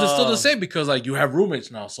 or is it still the same? Because like you have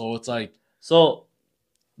roommates now, so it's like So,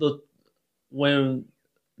 when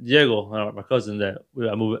Diego, my cousin that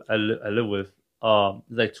I live with, there's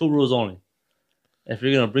like 2 rules only. If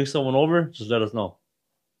you're gonna bring someone over, just let us know.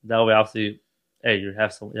 That way, obviously, hey, you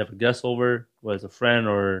have a guest over, whether it's a friend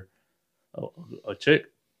or a chick,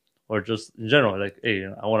 or just in general, like, hey,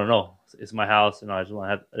 I want to know. It's my house, I just want to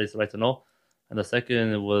have at least the right to know. And the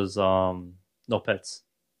second was no pets.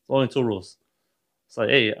 Only 2 rules. It's like,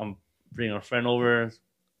 hey, I'm bringing a friend over,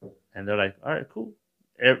 and they're like, all right, cool.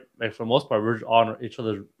 Like for the most part, we're just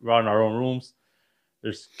we're in our own rooms.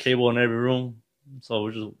 There's cable in every room, so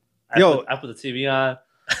we're just. I put the TV on,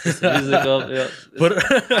 put the music up. Yeah.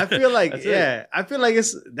 but I feel like That's it. I feel like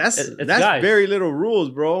that's guys. very little rules,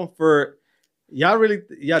 bro. For y'all really,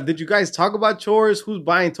 did you guys talk about chores? Who's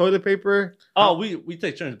buying toilet paper? Oh, we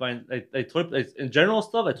take turns buying like toilet, like, in general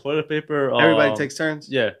stuff like toilet paper. Everybody takes turns.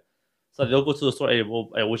 Yeah. So they'll go to the store. Hey,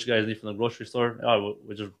 what you guys need from the grocery store? Oh,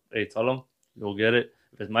 we just tell them. We'll get it.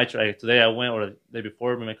 If it's my turn, like today I went, or the day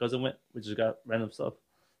before, me and my cousin went. We just got random stuff.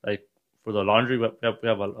 Like for the laundry, we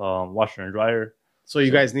have a washer and dryer. So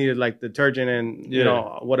you guys needed like detergent and you Yeah.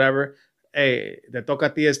 know whatever. hey, te toca a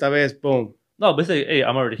ti esta vez, boom. No, basically, hey,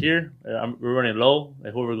 I'm already here. We're running low.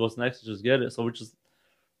 Like whoever goes next, just get it. So we just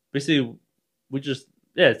basically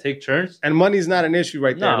take turns. And money's not an issue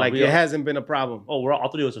right there. No, Like we it are- hasn't been a problem. Oh, we're all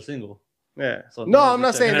three of us are single. Yeah. So No, no, I'm not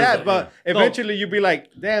just- saying that, but No. eventually you'd be like,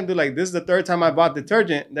 damn, dude, like this is the third time I bought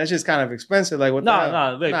detergent. That's just kind of expensive. Like what the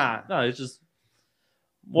hell? No, it's just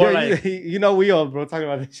more Yeah, like you know we all bro talking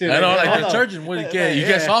about this shit. I know, like hold on. detergent. What do you get? You Yeah.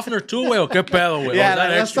 get softener too, way or qué pedo, way? Yeah, Or is that like,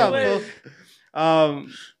 what's extra, up, way? bro?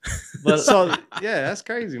 but So yeah, that's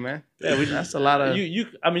crazy, man. yeah, That's a lot of you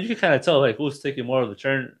can kind of tell like who's taking more of the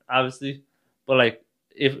turn, obviously. But like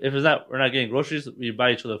if it's not we're not getting groceries, we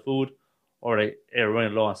buy each other food, or like hey, we're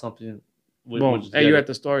running low on something. boom. just Hey, get you're it. at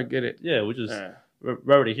the store, get it. Yeah, we just Yeah. we're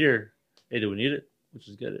already here. Hey, do we need it? We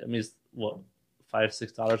just get it. I mean, it's what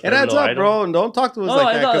 $5-6. It adds up, bro. And don't talk to us No,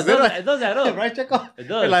 like it that. does. 'cause It does add up. right, check off. It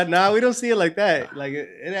We're does. like, nah, we don't see it like that. Like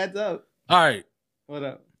it adds up. All right. What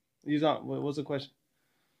up? You on? What's the question?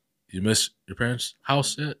 You miss your parents'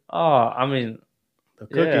 house yet? Oh, I mean, The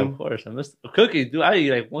yeah, cooking. of course. I miss cooking, dude. I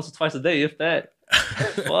eat like once or twice a day, if that.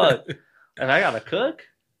 Fuck. And I gotta cook.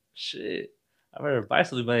 Shit. I better buy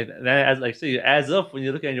something, but then as like say, it adds up when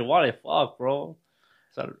you look at your wallet. Fuck, bro.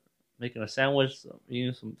 Started making a sandwich,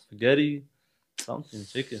 eating some spaghetti, something,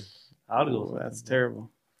 chicken. I'll go. Oh, something, that's bro.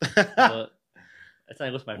 terrible. But that's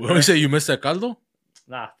not what's my. When you say you miss that caldo?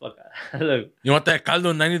 Nah, fuck. Look, You want that caldo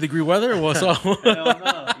in 90-degree weather? Or what's up? hell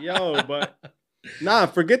no. Yo, but nah,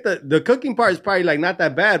 forget the cooking part is probably like not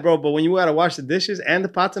that bad, bro. But when you gotta wash the dishes and the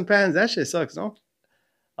pots and pans, that shit sucks, no?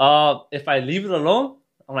 If I leave it alone,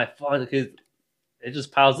 I'm like, fuck, because it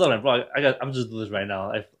just piles up. Like, bro, I'm just doing this right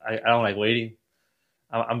now. I don't like waiting.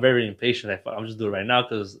 I'm very impatient. I'm just doing it right now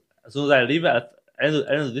because as soon as I leave it, I end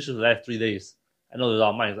the dishes for the last 3 days. I know there's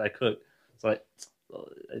all mine. I cook, so like,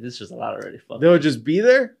 this is just a lot already. Fuck. They'll just be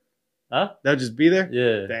there. Huh? They'll just be there.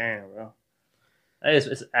 Yeah. Damn, bro. Hey,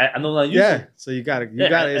 I know not used Yeah. to. So you gotta,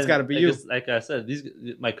 Yeah, it's and gotta be like you. Like I said,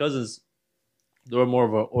 my cousins, they were more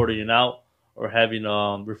of a ordering out or having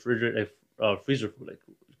refrigerator, freezer food, like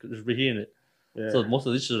just reheating it. Yeah. So most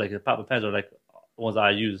of the dishes, like the pop and pans, are like the ones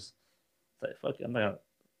I use. It's like fuck it, I'm not gonna.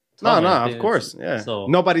 No, tell them of anything. course, yeah. So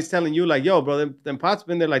Nobody's telling you like, yo, bro, them pots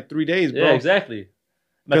been there like 3 days, bro. yeah, exactly.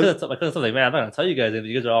 My 'Cause- cousin told me, man, I'm not gonna tell you guys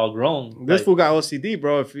anything. You guys are all grown. This Like, fool got OCD,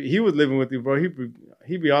 bro. If he was living with you, bro,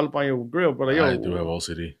 he'd be all up on your grill, bro. Like, yo, I do have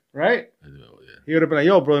OCD. right? I do, yeah. He would have been like,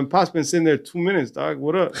 yo, bro, them pots been sitting there 2 minutes, dog.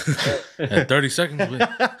 What up? And 30 seconds.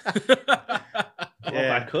 man.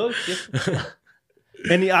 if I cook,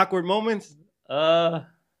 Any awkward moments? nah.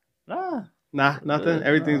 Nah, nothing.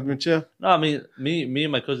 Everything's been chill. No, I mean, me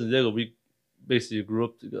and my cousin Diego, we basically grew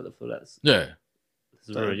up together for that. Yeah.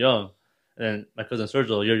 Since we were young. And my cousin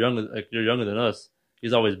Sergio, you're younger than us.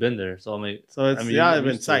 He's always been there. So I mean, So it's I mean, y'all we're have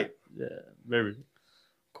been used to tight. it. Yeah, very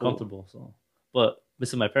Cool. comfortable. So, but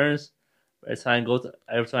missing my parents. Every time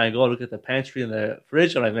I go, look at the pantry and the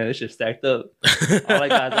fridge. I'm like, man, this shit stacked up. All I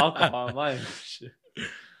got is alcohol on mine. Shit.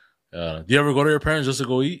 Do you ever go to your parents just to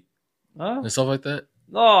go eat Huh? and stuff like that?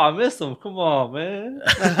 No, I miss them. Come on, man.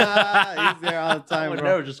 He's there all the I time, would bro.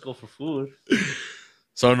 never just go for food.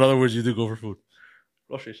 So in other words, you do go for food.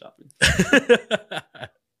 Grocery shopping.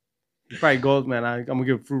 He probably goes, man. I'm gonna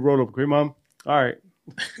give a fruit roll up, okay, mom? All right.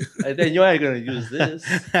 And then you ain't gonna use this.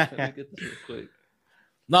 Let me get this real quick.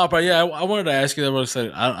 No, but yeah, I wanted to ask you that. But I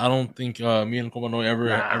said I don't think me and Komano ever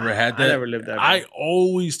had that. I never lived that. bro. I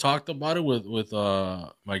always talked about it with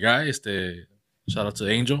my guy. Shout out to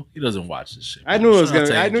Angel. He doesn't watch this shit. I knew it was Shout out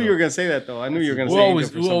gonna. to I knew Angel. you were gonna say that though. I knew you were gonna We say. always,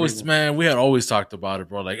 Angel for we some always, reason. man, we had always talked about it,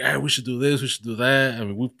 bro. Like, hey, we should do this, we should do that. I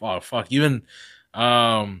mean, fuck. Even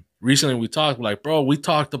recently we talked, like, bro, we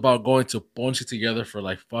talked about going to Ponche together for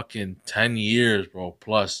like fucking 10 years, bro,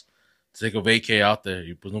 plus to take a vacay out there.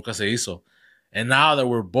 Y pues nunca se hizo. And now that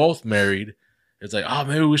we're both married, it's like, oh,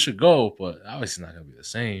 maybe we should go, but obviously not gonna be the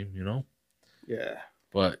same, you know. Yeah.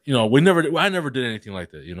 But I never did anything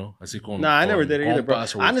like that, you know. Así con, Nah, I never con did it either, bro.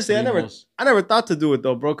 compas or with Honestly, I primos. never thought to do it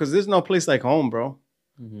though, bro. Because there's no place like home, bro.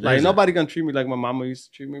 Like Is it? nobody gonna treat me like my mama used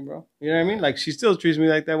to treat me, bro. You know what I mean? Like she still treats me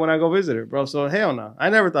like that when I go visit her, bro. So hell no. I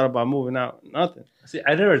never thought about moving out. Nothing. See,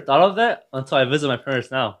 I never thought of that until I visit my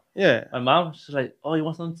parents now. Yeah. My mom, she's like, "Oh, you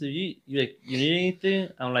want something to eat? You need anything?"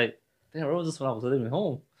 I'm like, "Damn, where was this when I was living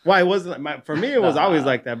home?" Why it wasn't like for me? It was Nah. always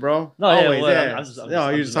like that, bro. No, always, yeah, well, yeah. I'm just No,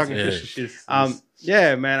 you're just talking. Yeah. She's-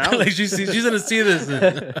 Yeah, man. I was, Like she's gonna see this.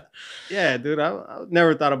 yeah, dude. I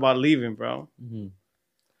never thought about leaving, bro. Mhm.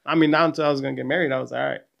 I mean, not until I was gonna get married, I was like, all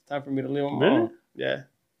right, it's time for me to leave on my Really? own. Yeah,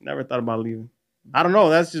 never thought about leaving. I don't know.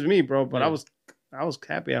 That's just me, bro. But Yeah. I was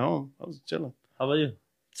happy at home. I was chilling. How about you?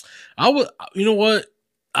 I would, you know what?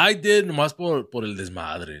 I did más por el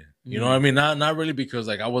desmadre. You know what I mean? Not really because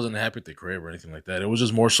like I wasn't happy at the crib or anything like that. It was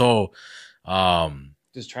just more so,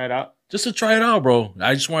 Just try it out. just to try it out, bro.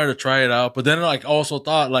 I just wanted to try it out. But then like also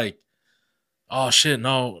thought like, oh shit,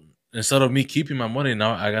 no. Instead of me keeping my money,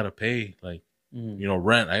 now I gotta pay like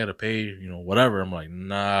rent. I gotta pay whatever. I'm like,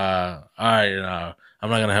 nah, all right, nah. I'm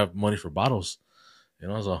not gonna have money for bottles.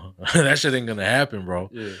 So that shit ain't gonna happen, bro.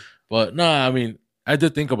 Yeah. But nah, I mean, I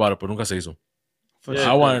did think about it, but nunca se hizo.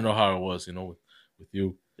 I want to know how it was, with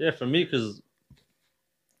you. Yeah, for me, because,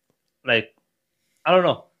 like, I don't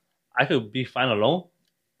know. I could be fine alone,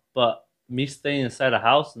 but me staying inside the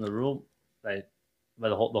house in the room, like, by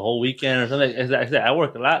the whole weekend or something. Like I said, I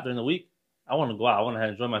work a lot during the week. I want to go out. I want to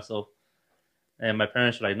enjoy myself. And my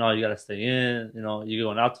parents are like, no, you got to stay in. You're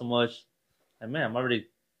going out too much. Like, man, I'm already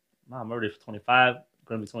 25,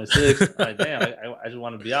 going to be 26. I'm like, damn, I just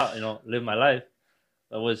want to be out, live my life.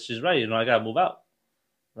 But she's right. I got to move out.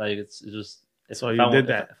 Like, it's just... So you did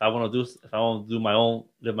that. If I want to do my own,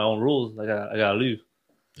 live my own rules, I gotta leave.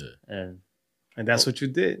 Yeah. And that's what you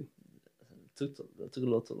did. It took a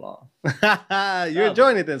little too long. You're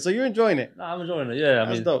enjoying it then. So you're enjoying it. No, I'm enjoying it. Yeah,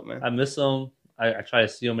 that's dope, man. I miss them. I try to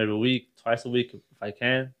see them every week, twice a week if I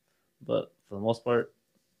can. But for the most part,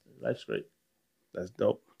 life's great. That's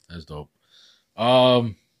dope. That's dope.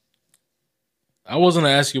 I wasn't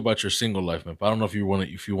gonna ask you about your single life, man. But I don't know if you want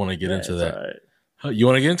to get into that. All right. You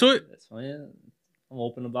want to get into it? That's fine. I'm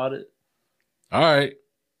open about it. All right.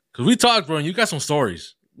 Because we talked, bro, and you got some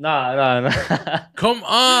stories. Nah. Come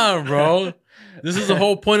on, bro. This is the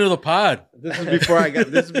whole point of the pod. This is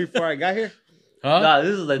before I got here? Huh? Nah,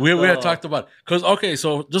 this is like... We had talked about... Because, okay,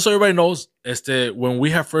 so just so everybody knows, when we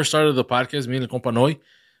had first started the podcast, me and the compa Noy,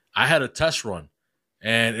 I had a test run.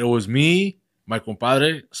 And it was me, my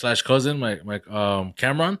compadre / cousin, my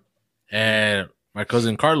Cameron, and my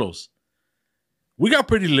cousin Carlos. We got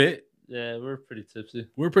pretty lit. Yeah, we're pretty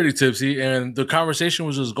tipsy. And the conversation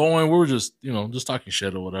was just going. We were just, just talking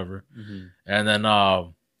shit or whatever. Mm-hmm. And then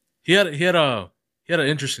he had an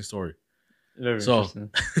interesting story. Very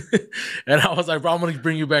interesting. And I was like, bro, I'm going to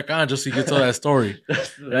bring you back on just so you can tell that story.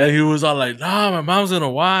 And he was all like, nah, my mom's going to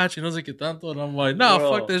watch. No sé qué tanto. And I'm like, nah,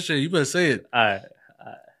 fuck that shit. You better say it. All right.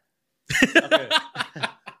 Okay.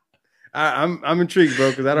 I'm intrigued, bro,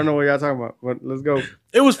 because I don't know what y'all talking about. But let's go.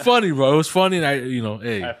 It was funny, bro. It was funny. And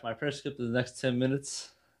hey. All right, my parents skipped the next 10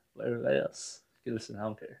 minutes. But everybody else can listen. I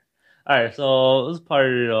don't care. All right, so this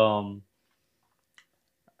party,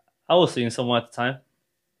 I was seeing someone at the time.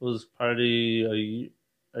 It was probably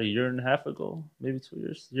a year and a half ago, maybe 2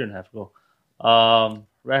 years, a year and a half ago.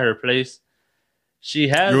 Right at her place. She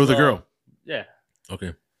has... You were the girl? Yeah.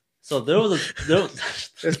 Okay. So there was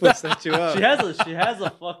This will set you up. She has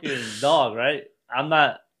a fucking dog, right? I'm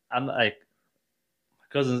not like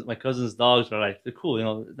my cousin's dogs are like, they're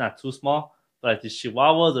cool, not too small, but like these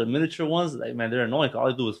chihuahuas or miniature ones, like, man, they're annoying. All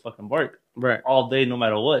they do is fucking bark right all day, no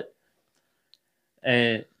matter what.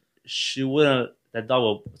 And she wouldn't. That dog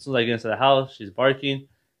will, as soon as I get into the house, she's barking.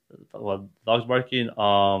 Well, the dog's barking.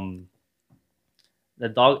 The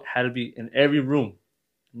dog had to be in every room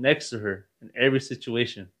next to her in every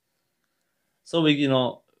situation. So we,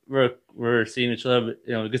 we're seeing each other,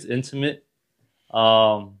 it gets intimate.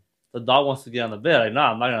 The dog wants to get on the bed. Like,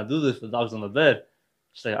 nah, I'm not gonna do this if the dog's on the bed.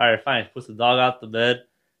 She's like, all right, fine. She puts the dog out the bed.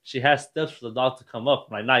 She has steps for the dog to come up.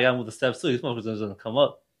 I'm like, nah, you gotta move the steps too. These motherfuckers gonna come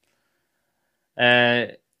up.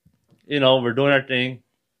 And we're doing our thing.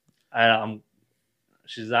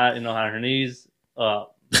 She's at, on her knees,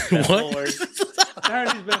 bent forward. Her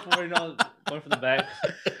knees bent forward, going for the back.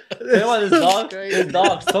 This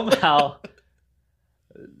dog somehow.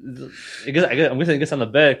 I'm guessing it gets on the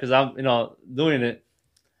bed because I'm, doing it,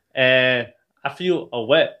 and I feel a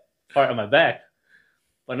wet part of my back,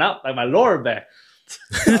 but not like my lower back.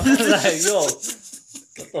 I was like, yo,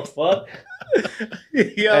 what the fuck?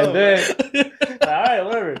 Yo. And then, all right,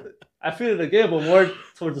 whatever. I feel it again, but more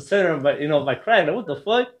towards the center of my crack. Like, what the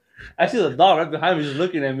fuck? I see the dog right behind me just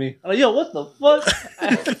looking at me. I'm like, yo, what the fuck?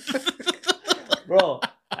 Bro,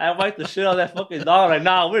 I wiped the shit out of that fucking dog. Like,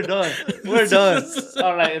 nah, we're done.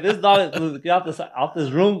 I'm like, if this dog get out this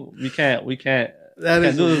room, we can't. That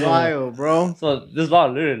is do this wild, bro. So this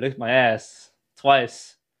dog literally licked my ass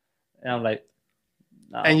twice, and I'm like,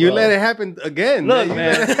 nah, and you let it happen again. Look,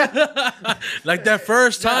 man. Like that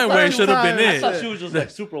first time where it should have been I it. thought she was just like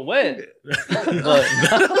super wet.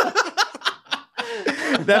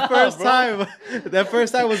 That first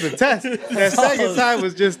time was a test. That second time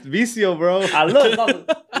was just vicio, bro. I looked,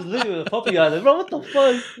 I was looking at the puppy guy. Like, bro, what the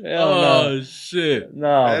fuck? Oh shit!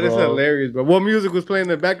 No, that is hilarious, bro. What music was playing in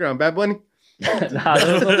the background? Bad Bunny? Nah,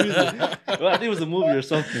 there was no music. Well, I think it was a movie or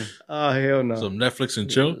something. Oh hell no! Some Netflix and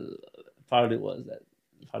chill. Probably was that.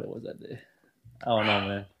 probably was that day. I don't know,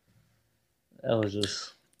 man. That was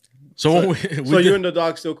just So when we So you and the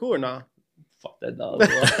dog still cool or not? fuck that dog. Bro.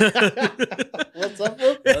 What's up,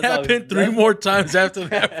 bro? it happened 3 more times after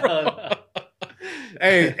that, bro.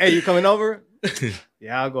 Hey, you coming over?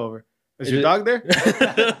 Yeah, I'll go over. Is your dog there?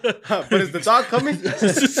 But is the dog coming?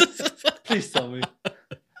 Please tell me.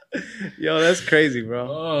 Yo, that's crazy, bro.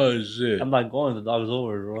 Oh shit. I'm not going. The dog's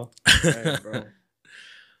over, bro. Hey, bro.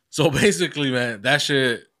 So basically, man, that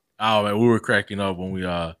shit. Oh man, we were cracking up when we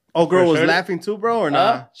Oh, girl For was sure. laughing too, bro, or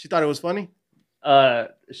not? She thought it was funny. She thought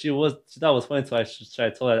it was funny, so I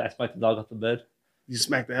told her I smacked the dog off the bed. You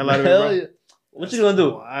smacked the hell out of it, Hell bro. yeah. What you gonna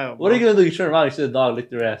do? Wild, What are bro. you gonna do? You turn around, you see the dog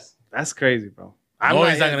lick your ass. That's crazy, bro. no,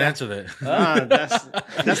 he's not here- gonna answer that. Nah,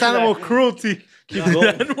 that's animal cruelty. Keep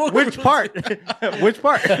going. Which part? Which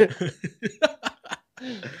part?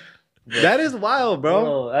 That is wild, bro.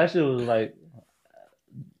 Bro, that shit was like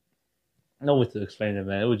no way to explain it,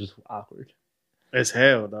 man. It was just awkward. It's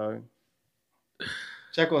hell, dog.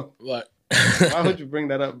 Checo, What? why would you bring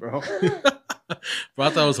that up, bro? Bro, I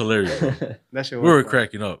thought it was hilarious. That shit was We were fun.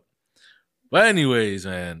 cracking up. But anyways,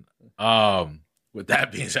 man. With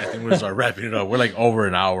that being said, I think we're gonna start wrapping it up. We're like over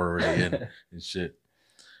an hour already in and shit.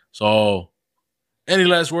 So, any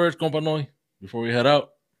last words, compa Noy, before we head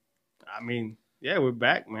out? I mean, yeah, we're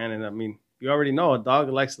back, man. And I mean, you already know a dog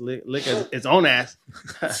likes to lick its own ass,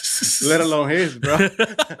 let alone his, bro.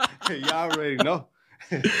 You already know.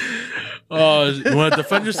 You want to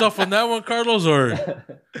defend yourself on that one, Carlos, or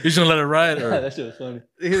you just gonna let it ride? Or That shit was funny.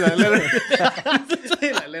 He's like,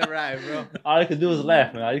 let it ride, bro. All you can do is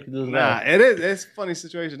laugh, man. All you can do is Nah, laugh. it is. It's a funny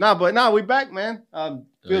situation. Nah, we back, man. Feels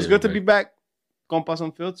yeah, good to we're be back. Compas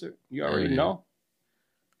Unfiltered. You already yeah. know.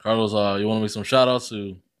 Carlos, you want to make some shout outs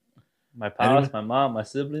to My parents, Anyway. my mom, my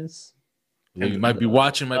siblings. you might be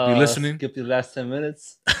watching, might be listening? Skip the last 10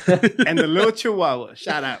 minutes. And the little chihuahua.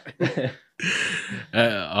 Shout out.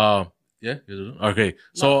 Yeah. Okay.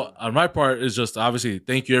 So on my part is just obviously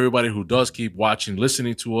thank you everybody who does keep watching,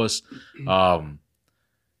 listening to us.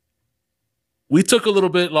 We took a little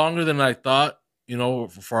bit longer than I thought,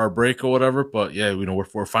 for our break or whatever. But yeah,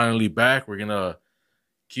 we're finally back. We're gonna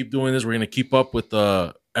keep doing this. We're gonna keep up with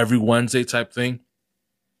the every Wednesday type thing.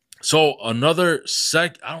 So another I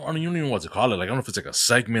don't even know what to call it. Like I don't know if it's like a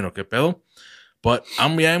segment or qué pedo. But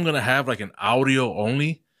I'm gonna have like an audio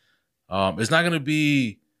only. It's not gonna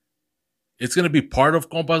be. It's gonna be part of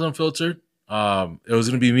Compas Unfiltered. It was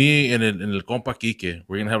gonna be me and El Compa Quique.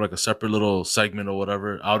 We're gonna have like a separate little segment or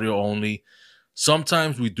whatever, audio only.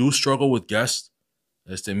 Sometimes we do struggle with guests.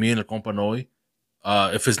 Me and El Compa Noy.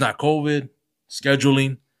 If it's not COVID,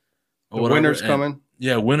 scheduling, or The whatever. winter's And- coming.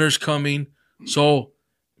 Yeah, winter's coming. So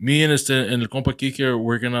me and El Compa Quique,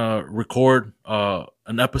 we're gonna record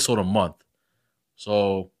an episode a month.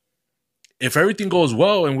 So if everything goes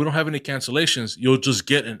well and we don't have any cancellations, you'll just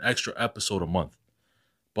get an extra episode a month.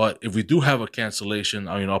 But if we do have a cancellation,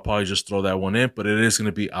 I'll probably just throw that one in. But it is going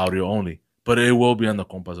to be audio only. But it will be on the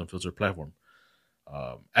Compas Unfiltered platform.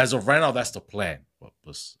 As of right now, that's the plan. But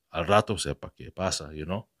pues al rato sepa qué pasa,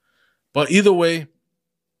 But either way,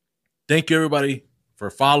 thank you everybody for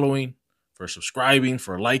following, for subscribing,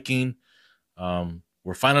 for liking.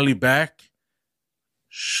 We're finally back.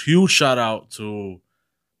 Huge shout out to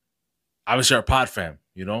obviously our pod fam,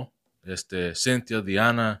 Cynthia,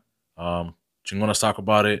 Diana, Chingonas talk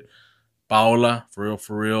about it, Paola, for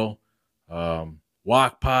real,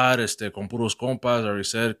 Walk Pod, con puros compas, I already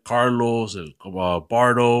said, Carlos,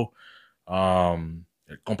 Bardo, el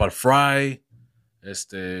compa Fry,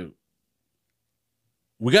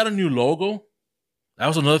 we got a new logo. That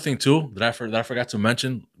was another thing too that I forgot to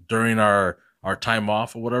mention during our time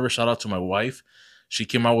off or whatever. Shout out to my wife. She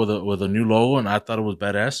came out with a new logo and I thought it was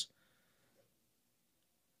badass.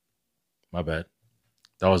 My bad.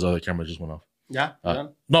 That was the other camera just went off. Yeah.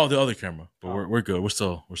 No, the other camera. But we're good. We're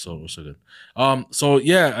still good. So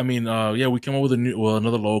yeah, we came up with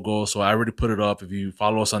another logo. So I already put it up. If you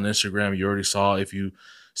follow us on Instagram, you already saw. If you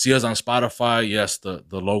see us on Spotify, yes, the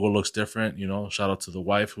logo looks different. Shout out to the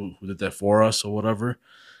wife who did that for us or whatever.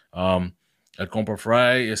 El compa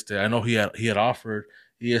Fry, I know he had offered.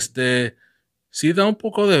 Sí da un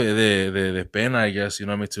poco de pena, I guess,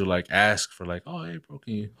 to like ask for like, oh, hey, bro,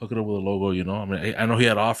 can you hook it up with a logo, I know he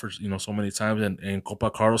had offered, so many times, and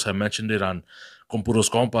Compa Carlos had mentioned it on Con Puros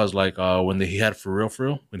Compas, like when he had for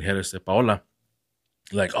real, when he had Paola,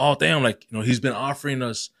 like, oh, damn, like, he's been offering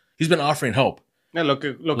help. Yeah, lo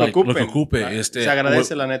que Like, ocupen. lo que ocupe, Se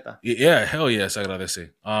agradece, la neta. Yeah, hell yeah, se agradece.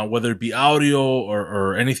 Whether it be audio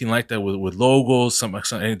or anything like that with logos,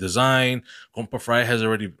 any design. Compa Fry has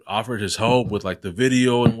already offered his help with like the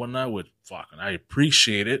video and whatnot. I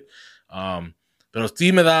appreciate it. Pero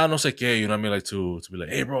sí me da no sé qué, you know what I mean? Like to be like,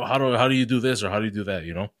 hey, bro, how do you do this or how do you do that,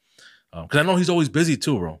 you know? Because I know he's always busy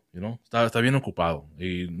too, bro, you know? Está bien ocupado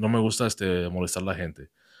y no me gusta molestar a la gente.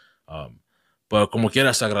 But como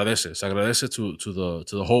quiera, se agradece to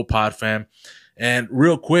the whole pod fam. And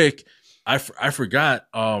real quick, I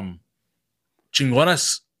forgot,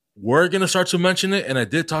 Chingonas, we're going to start to mention it, and I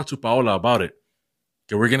did talk to Paola about it.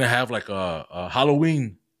 Okay, we're going to have like a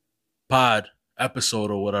Halloween pod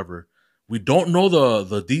episode or whatever. We don't know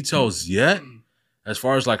the details yet, as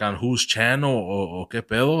far as like on whose channel or qué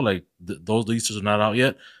pedo. Like those details are not out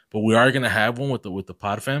yet, but we are gonna have one with the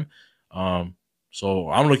pod fam. So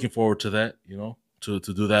I'm looking forward to that. You know, to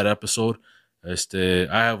do that episode. I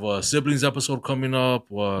have a siblings episode coming up.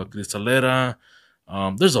 Cristalera.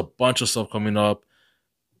 There's a bunch of stuff coming up.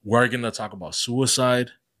 We're gonna talk about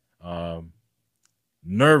suicide.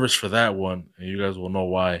 Nervous for that one, and you guys will know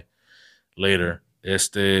why later.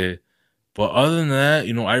 But other than that,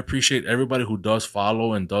 you know, I appreciate everybody who does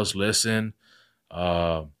follow and does listen.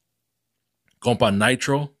 Compa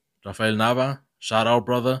Nitro, Rafael Nava, shout out,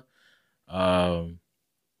 brother.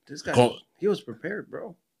 This guy, he was prepared,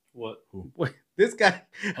 bro. What? Wait, this guy.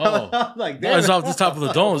 Oh, I'm like, no, it's off the top of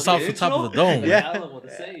the dome. It's off the top of the dome. Yeah.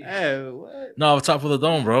 What? No, off the top of the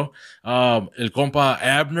dome, bro. El compa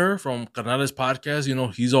Abner from Canales Podcast, you know,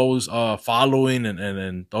 he's always following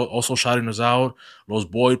and also shouting us out. Los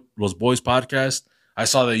Boys Podcast. I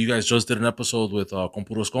saw that you guys just did an episode with Con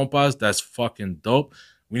Puros Compas. That's fucking dope.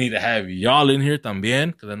 We need to have y'all in here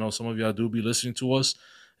también, because I know some of y'all do be listening to us.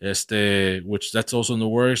 Which that's also in the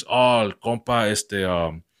works. Oh, el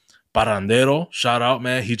compa, Parandero, shout out,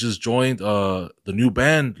 man. He just joined the new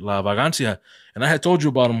band, La Vagancia. And I had told you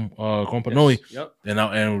about him, compa Noe. Yep.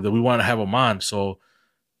 And we want to have him on. So,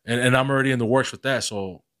 and I'm already in the works with that.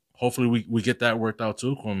 So hopefully we get that worked out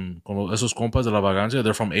too. Con esos compas de La Vagancia.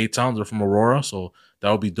 They're from A-Town. They're from Aurora. So that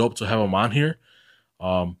would be dope to have them on here.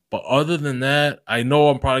 But other than that, I know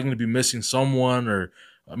I'm probably going to be missing someone, or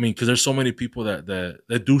I mean, because there's so many people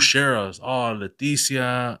that do share us. Oh,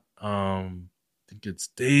 Leticia. I think it's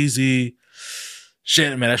Daisy.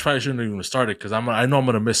 Shit, man, I probably shouldn't even have started, because I know I'm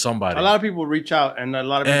gonna miss somebody. A lot of people reach out, and a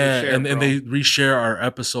lot of people share, and they reshare our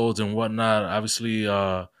episodes and whatnot. Obviously,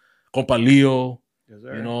 compa Leo, yes,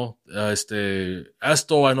 sir. you know,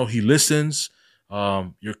 Esto, I know he listens.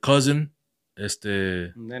 Your cousin,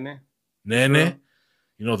 Nene. Nene.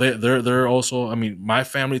 You know, they're also, I mean, my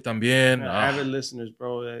family también. Avid listeners,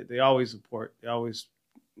 bro. They always support. They always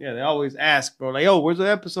ask, bro, like, yo, where's the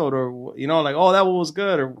episode? Or, you know, like, oh, that one was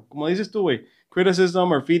good. Or, como dices tú, güey,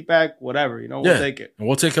 criticism or feedback, whatever, you know, we'll take it. And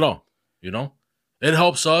we'll take it all, you know. It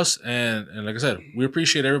helps us. And like I said, we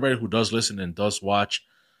appreciate everybody who does listen and does watch.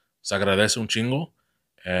 Se agradece un chingo.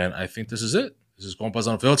 And I think this is it. This is Compas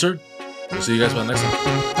Unfiltered. We'll see you guys by the next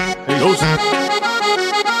time. Hey,